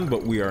that round,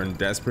 but we are in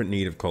desperate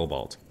need of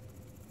cobalt.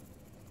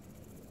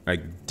 I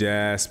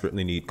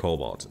desperately need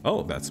cobalt.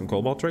 Oh, that's some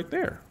cobalt right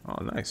there.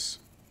 Oh, nice.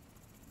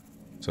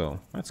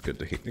 So that's good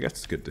to hear.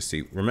 That's good to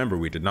see. Remember,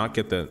 we did not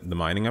get the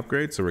mining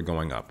upgrade, so we're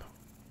going up.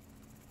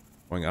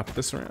 Going up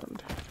this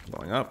round.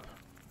 Going up.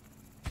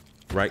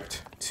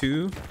 Right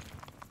 2.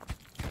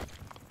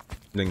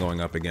 Then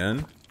going up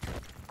again.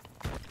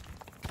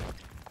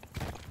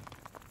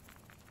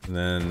 And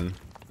then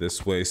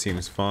this way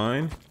seems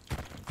fine.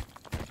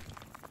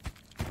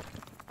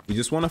 We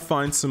just want to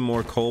find some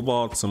more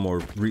cobalt, some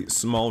more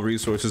small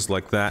resources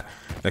like that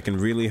that can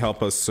really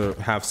help us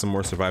have some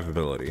more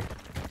survivability.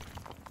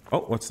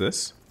 Oh, what's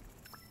this?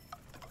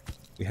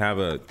 We have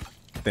a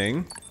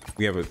thing.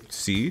 We have a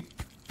seed.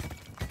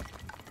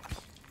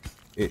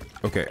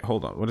 Okay,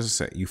 hold on. What does it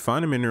say? You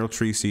find a mineral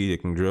tree seed.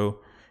 It can grow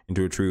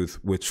into a tree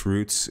with which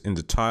roots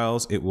into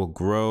tiles. It will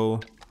grow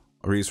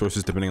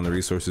resources depending on the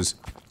resources.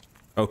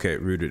 Okay,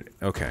 rooted.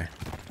 Okay.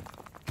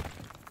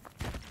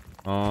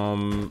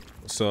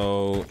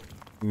 So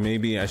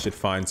maybe I should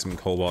find some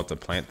cobalt to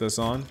plant this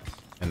on,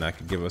 and that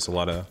could give us a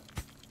lot of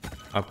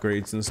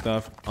upgrades and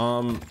stuff.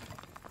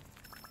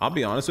 I'll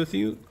be honest with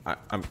you.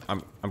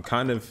 I'm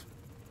kind of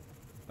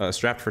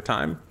strapped for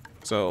time.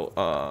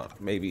 So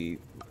maybe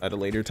at a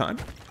later time,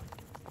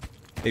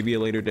 maybe a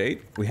later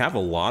date. We have a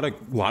lot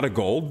of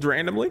gold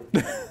randomly,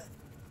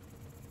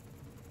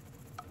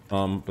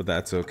 but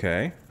that's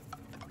okay.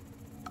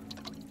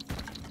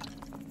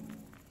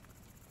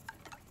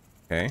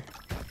 Okay.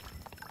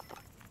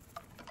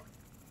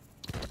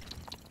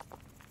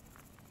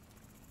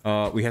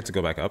 We have to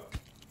go back up.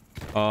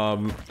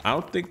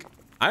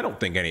 I don't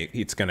think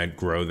it's gonna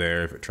grow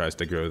there if it tries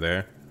to grow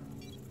there.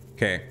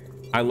 Okay.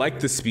 I like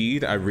the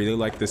speed. I really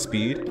like the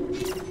speed.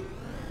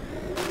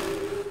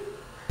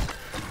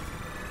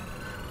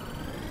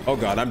 Oh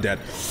god, I'm dead.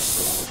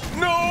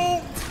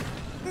 No!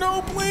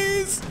 No,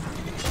 please!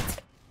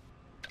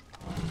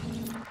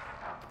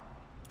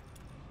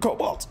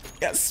 Cobalt.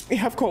 Yes, we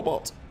have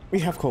cobalt. We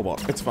have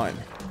cobalt. It's fine.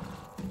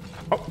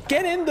 Oh,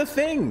 get in the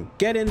thing!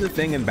 Get in the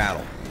thing and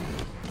battle.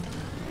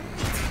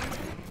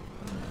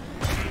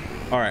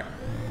 Alright.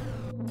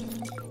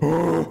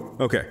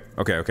 Okay,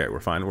 we're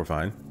fine, we're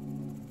fine.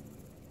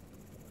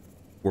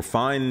 We're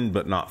fine,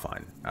 but not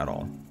fine at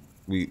all.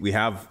 We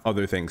have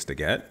other things to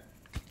get.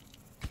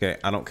 Okay,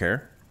 I don't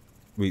care.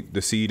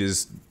 The seed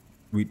is...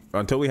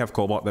 until we have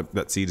cobalt,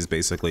 that seed is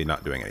basically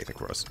not doing anything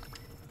for us.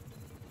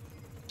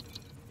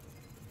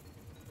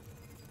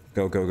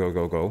 Go, go, go,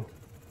 go, go.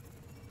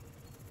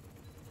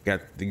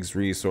 Get these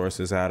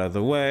resources out of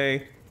the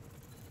way.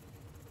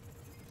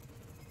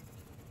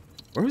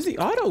 Where was the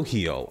auto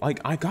heal? Like,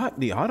 I got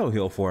the auto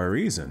heal for a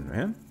reason,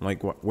 man.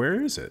 Like,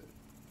 where is it?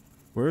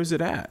 Where is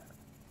it at?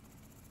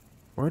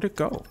 Where'd it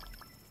go?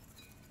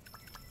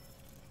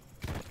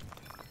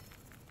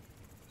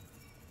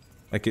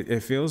 Like,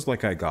 it feels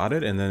like I got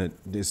it, and then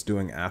it is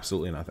doing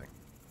absolutely nothing.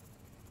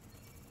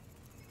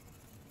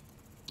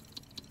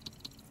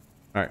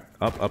 Alright,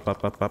 up, up,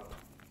 up, up, up.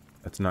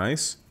 That's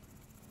nice.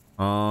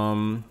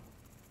 The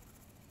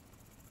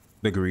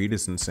greed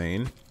is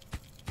insane.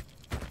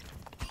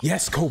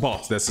 Yes,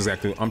 cobalt! That's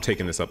exactly... I'm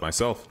taking this up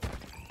myself.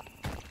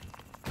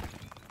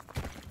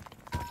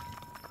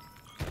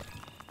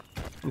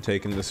 I'm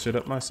taking this shit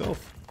up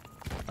myself.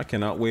 I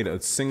cannot wait a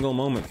single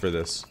moment for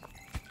this.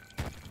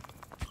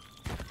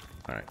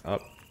 Alright,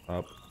 up,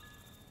 up.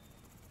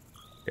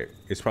 Okay,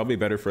 it's probably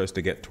better for us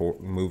to get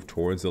move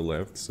towards the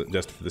left, so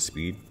just for the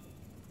speed.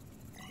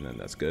 And then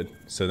that's good.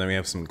 So then we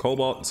have some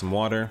cobalt and some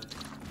water.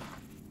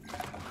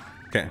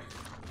 Okay.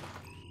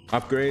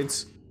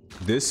 Upgrades.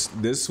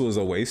 This was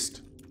a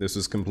waste. This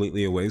was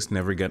completely a waste.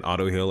 Never get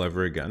auto heal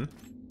ever again.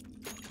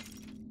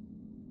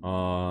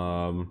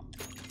 I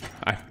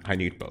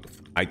need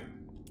both. I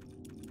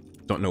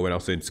don't know what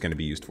else it's going to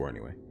be used for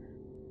anyway.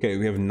 Okay,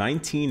 we have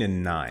 19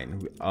 and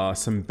 9.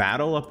 Some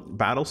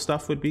battle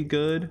stuff would be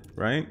good,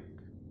 right?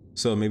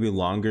 So maybe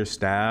longer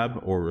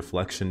stab or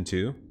reflection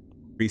 2.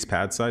 Increase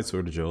pad size,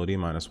 sword agility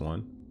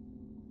 -1.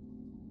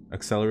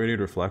 Accelerated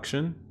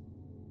reflection.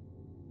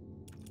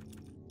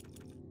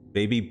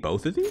 Maybe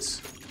both of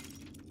these?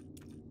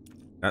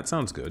 That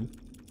sounds good.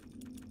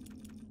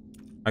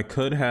 I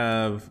could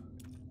have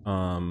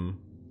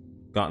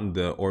gotten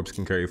the orbs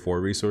can carry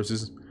 4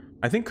 resources.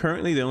 I think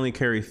currently they only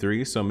carry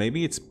 3, so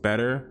maybe it's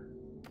better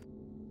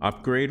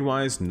upgrade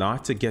wise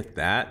not to get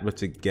that, but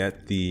to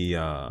get the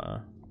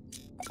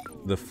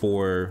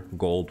 4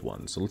 gold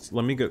ones. So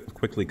let me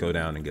quickly go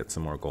down and get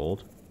some more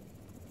gold.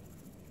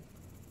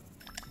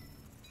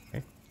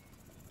 Okay.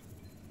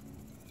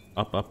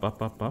 Up, up,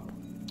 up, up, up.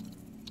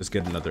 Just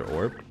get another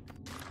orb.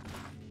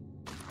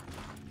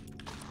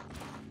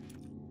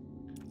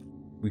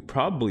 we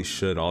probably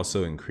should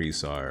also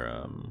increase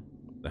our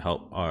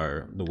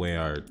the way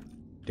our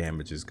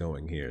damage is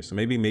going here. So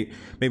maybe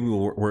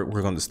we'll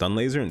work on the stun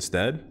laser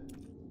instead.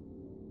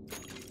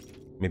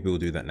 Maybe we'll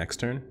do that next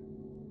turn.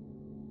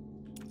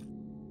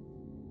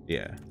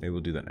 Yeah, maybe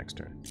we'll do that next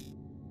turn.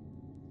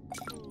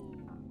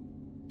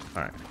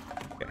 All right.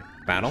 Okay.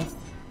 Battle.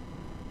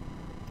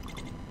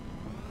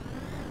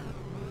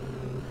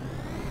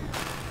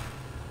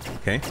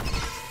 Okay.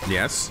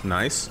 Yes.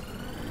 Nice.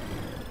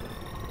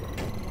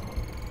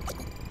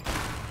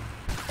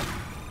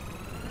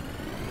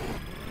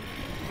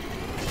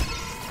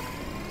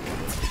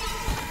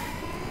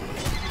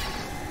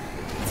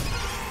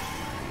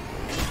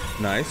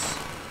 Nice.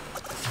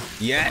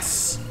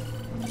 Yes!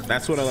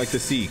 That's what I like to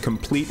see.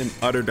 Complete and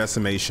utter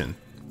decimation.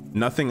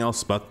 Nothing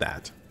else but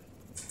that.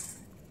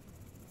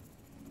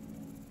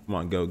 Come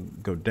on, go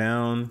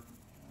down.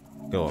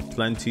 Go up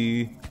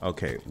plenty.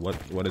 Okay,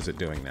 what is it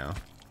doing now?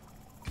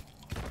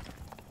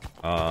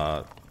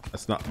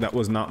 That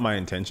was not my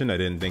intention. I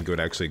didn't think it would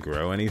actually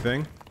grow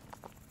anything.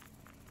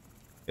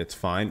 It's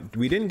fine.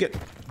 We didn't get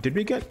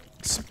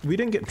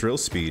drill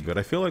speed, but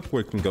I feel like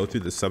we can go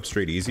through the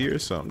substrate easier,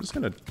 so I'm just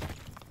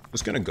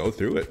gonna go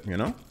through it, you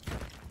know?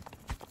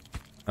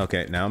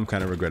 Okay, now I'm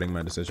kind of regretting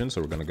my decision, so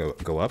we're gonna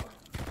go up.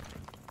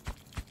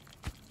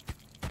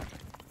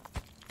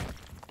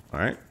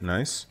 Alright,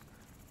 nice.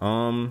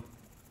 I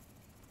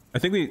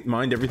think we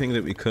mined everything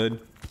that we could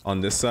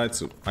on this side,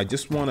 so I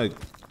just want to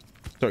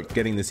start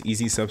getting this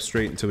easy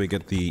substrate until we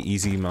get the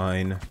easy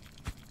mine.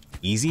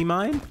 Easy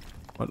mine?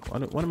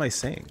 What am I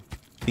saying?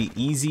 The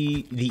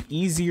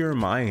easier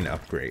mine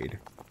upgrade.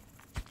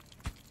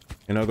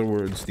 In other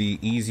words, the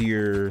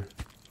easier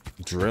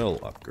drill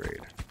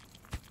upgrade.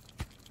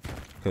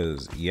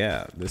 Because,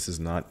 yeah, this is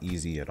not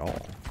easy at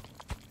all.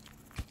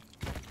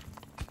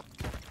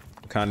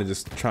 I'm kind of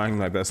just trying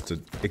my best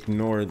to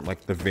ignore,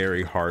 like, the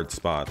very hard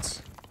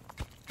spots.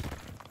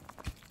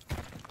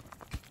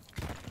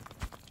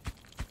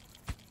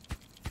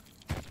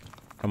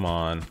 Come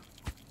on.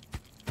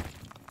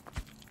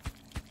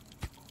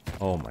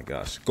 Oh my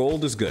gosh.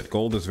 Gold is good.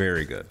 Gold is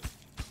very good.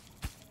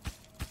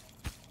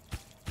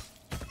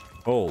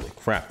 Holy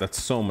crap, that's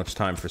so much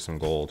time for some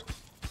gold.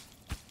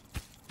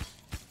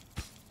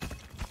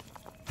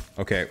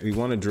 Okay, we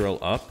want to drill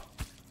up.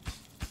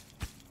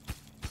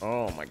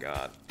 Oh my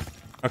god.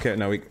 Okay,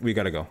 no, we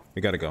gotta go.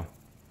 We gotta go.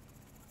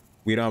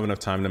 We don't have enough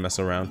time to mess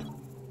around.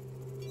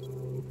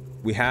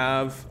 We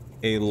have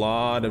a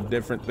lot of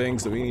different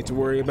things that we need to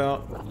worry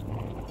about.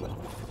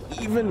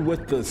 Even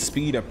with the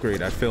speed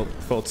upgrade, I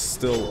felt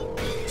still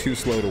too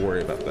slow to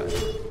worry about that.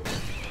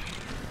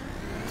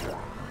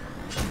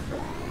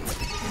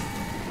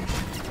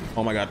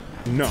 Oh my god,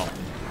 no.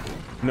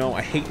 No,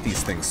 I hate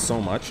these things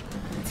so much.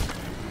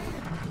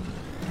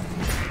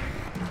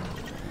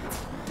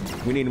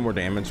 We need more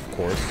damage, of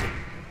course.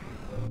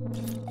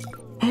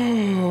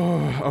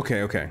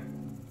 Okay.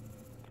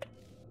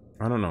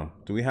 I don't know.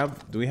 Do we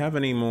have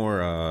any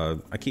more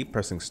I keep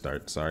pressing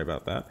start, sorry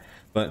about that.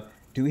 But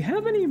do we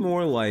have any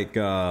more like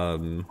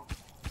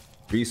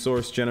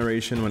resource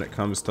generation when it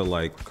comes to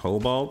like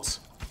cobalt?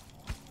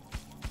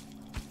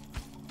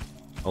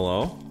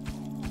 Hello?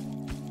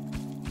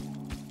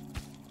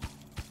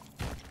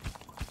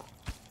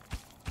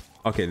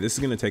 Okay, this is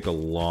gonna take a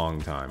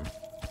long time.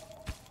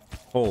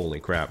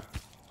 Holy crap.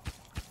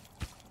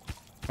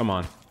 Come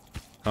on.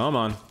 Come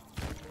on.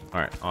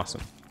 Alright,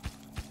 awesome.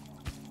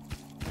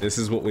 This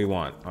is what we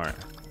want. Alright.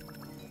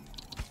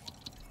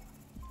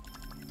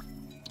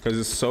 Because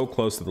it's so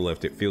close to the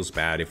lift, it feels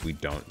bad if we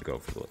don't go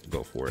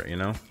for it, you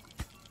know?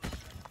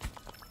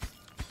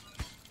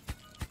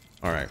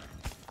 Alright.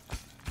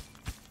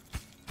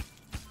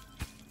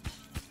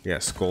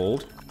 Yes,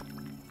 gold.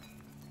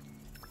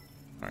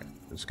 Alright,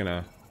 just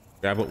gonna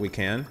grab what we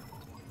can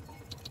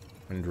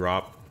and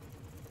drop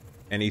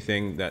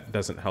anything that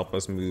doesn't help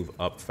us move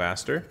up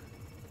faster.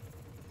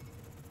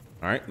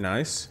 Alright,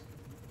 nice.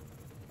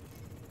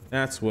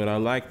 That's what I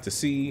like to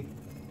see.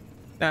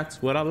 That's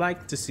what I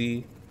like to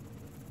see.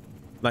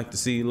 Like to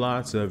see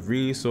lots of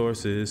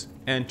resources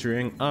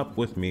entering up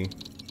with me.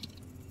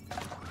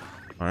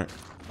 Alright,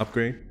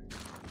 upgrade.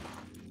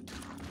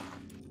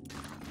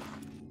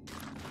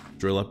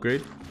 Drill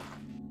upgrade.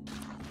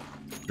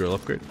 Drill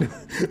upgrade.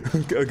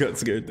 I got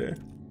scared there.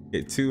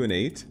 Okay, 2 and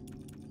 8.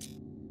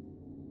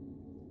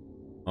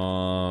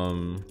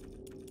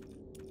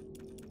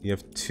 You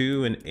have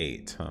 2 and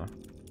 8, huh?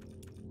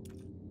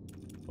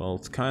 Well,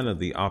 it's kind of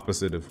the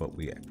opposite of what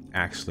we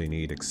actually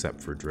need,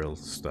 except for drill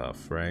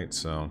stuff, right?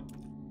 So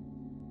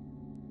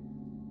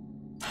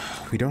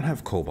we don't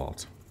have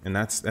cobalt, and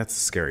that's the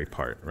scary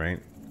part, right?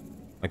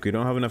 Like, we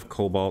don't have enough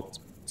cobalt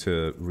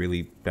to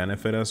really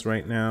benefit us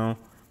right now.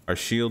 Our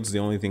shield's the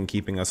only thing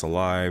keeping us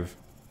alive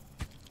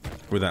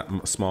for that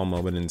small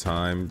moment in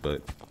time,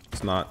 but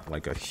it's not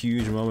like a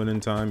huge moment in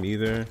time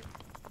either.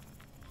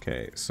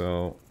 Okay,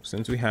 so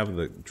since we have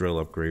the drill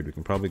upgrade, we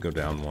can probably go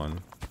down 1.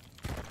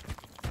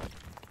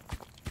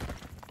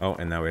 Oh,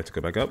 and now we have to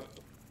go back up.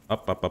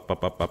 Up.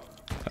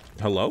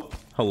 Hello?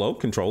 Hello,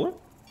 controller?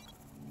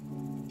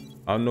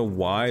 I don't know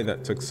why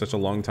that took such a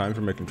long time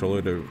for my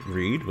controller to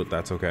read, but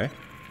that's okay.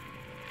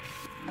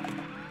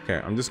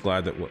 Okay, I'm just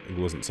glad that it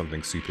wasn't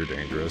something super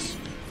dangerous.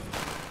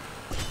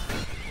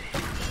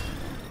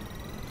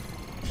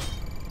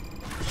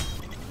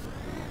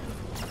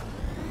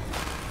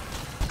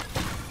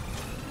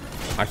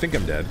 I think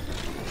I'm dead.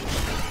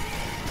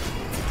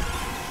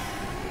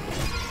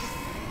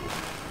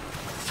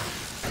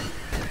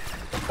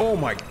 Oh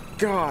my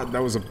god,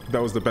 that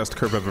was the best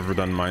curve I've ever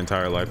done in my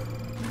entire life.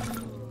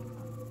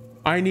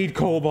 I need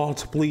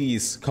cobalt,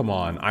 please. Come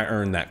on, I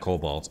earned that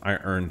cobalt. I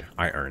earned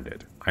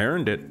it. I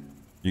earned it.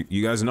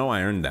 You guys know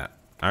I earned that.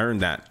 I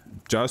earned that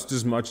just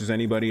as much as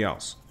anybody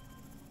else.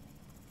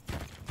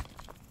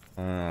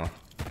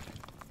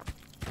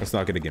 It's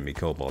not gonna give me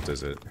cobalt,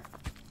 is it?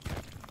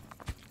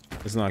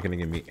 It's not gonna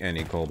give me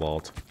any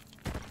cobalt.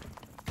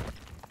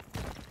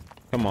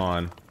 Come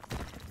on.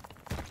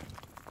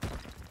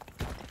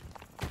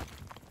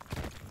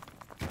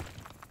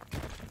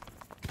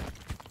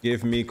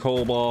 Give me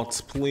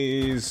cobalt,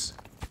 please.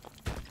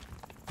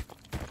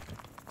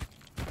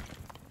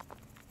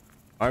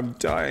 I'm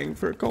dying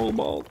for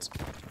cobalt.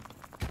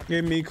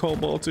 Give me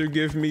cobalt or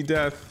give me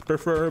death.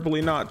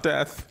 Preferably not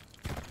death.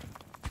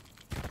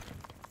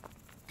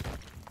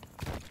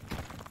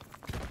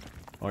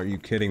 Are you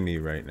kidding me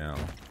right now?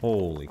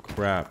 Holy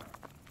crap.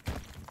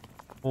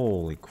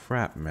 Holy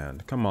crap,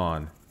 man. Come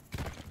on.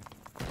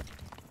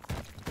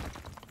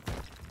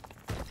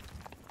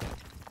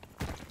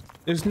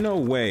 There's no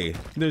way.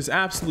 There's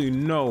absolutely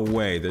no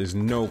way there's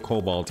no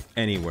cobalt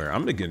anywhere.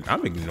 I'm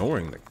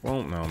ignoring the...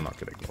 Well, no, I'm not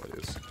gonna ignore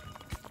this.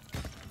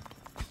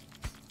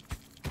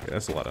 Okay,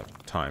 that's a lot of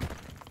time.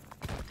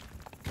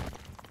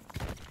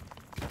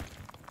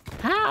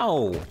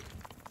 How?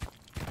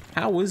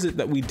 How is it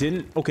that we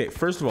didn't... Okay,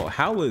 first of all,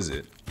 how is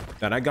it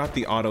that I got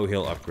the auto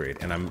heal upgrade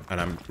and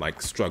I'm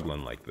like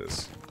struggling like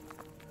this?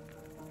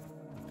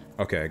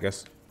 Okay, I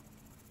guess...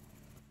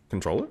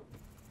 Controller?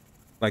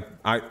 Like,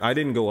 I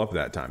didn't go up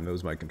that time. That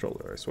was my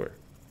controller, I swear.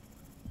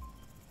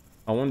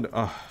 I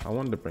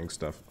wanted to bring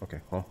stuff.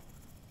 Okay, well.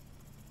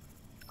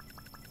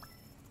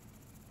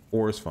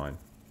 Ore is fine.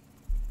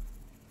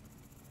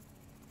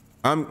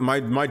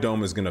 My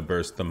dome is gonna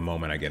burst the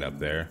moment I get up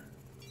there.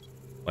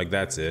 Like,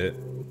 that's it.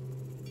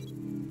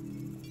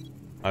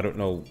 I don't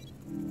know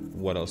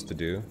what else to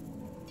do.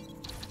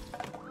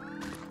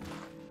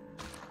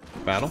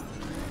 Battle?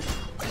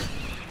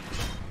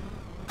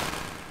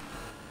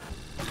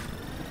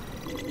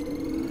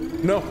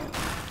 No.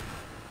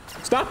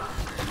 Stop.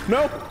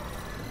 No.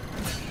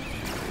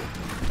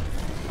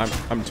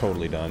 I'm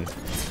totally done.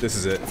 This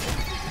is it.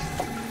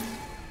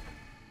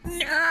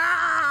 No.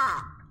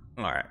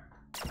 All right.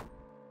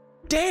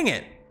 Dang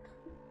it.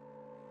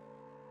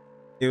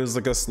 It was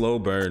like a slow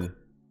burn.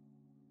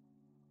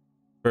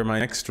 For my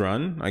next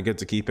run, I get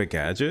to keep a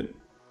gadget,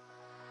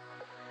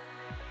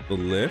 the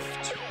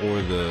lift,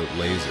 or the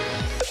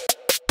laser.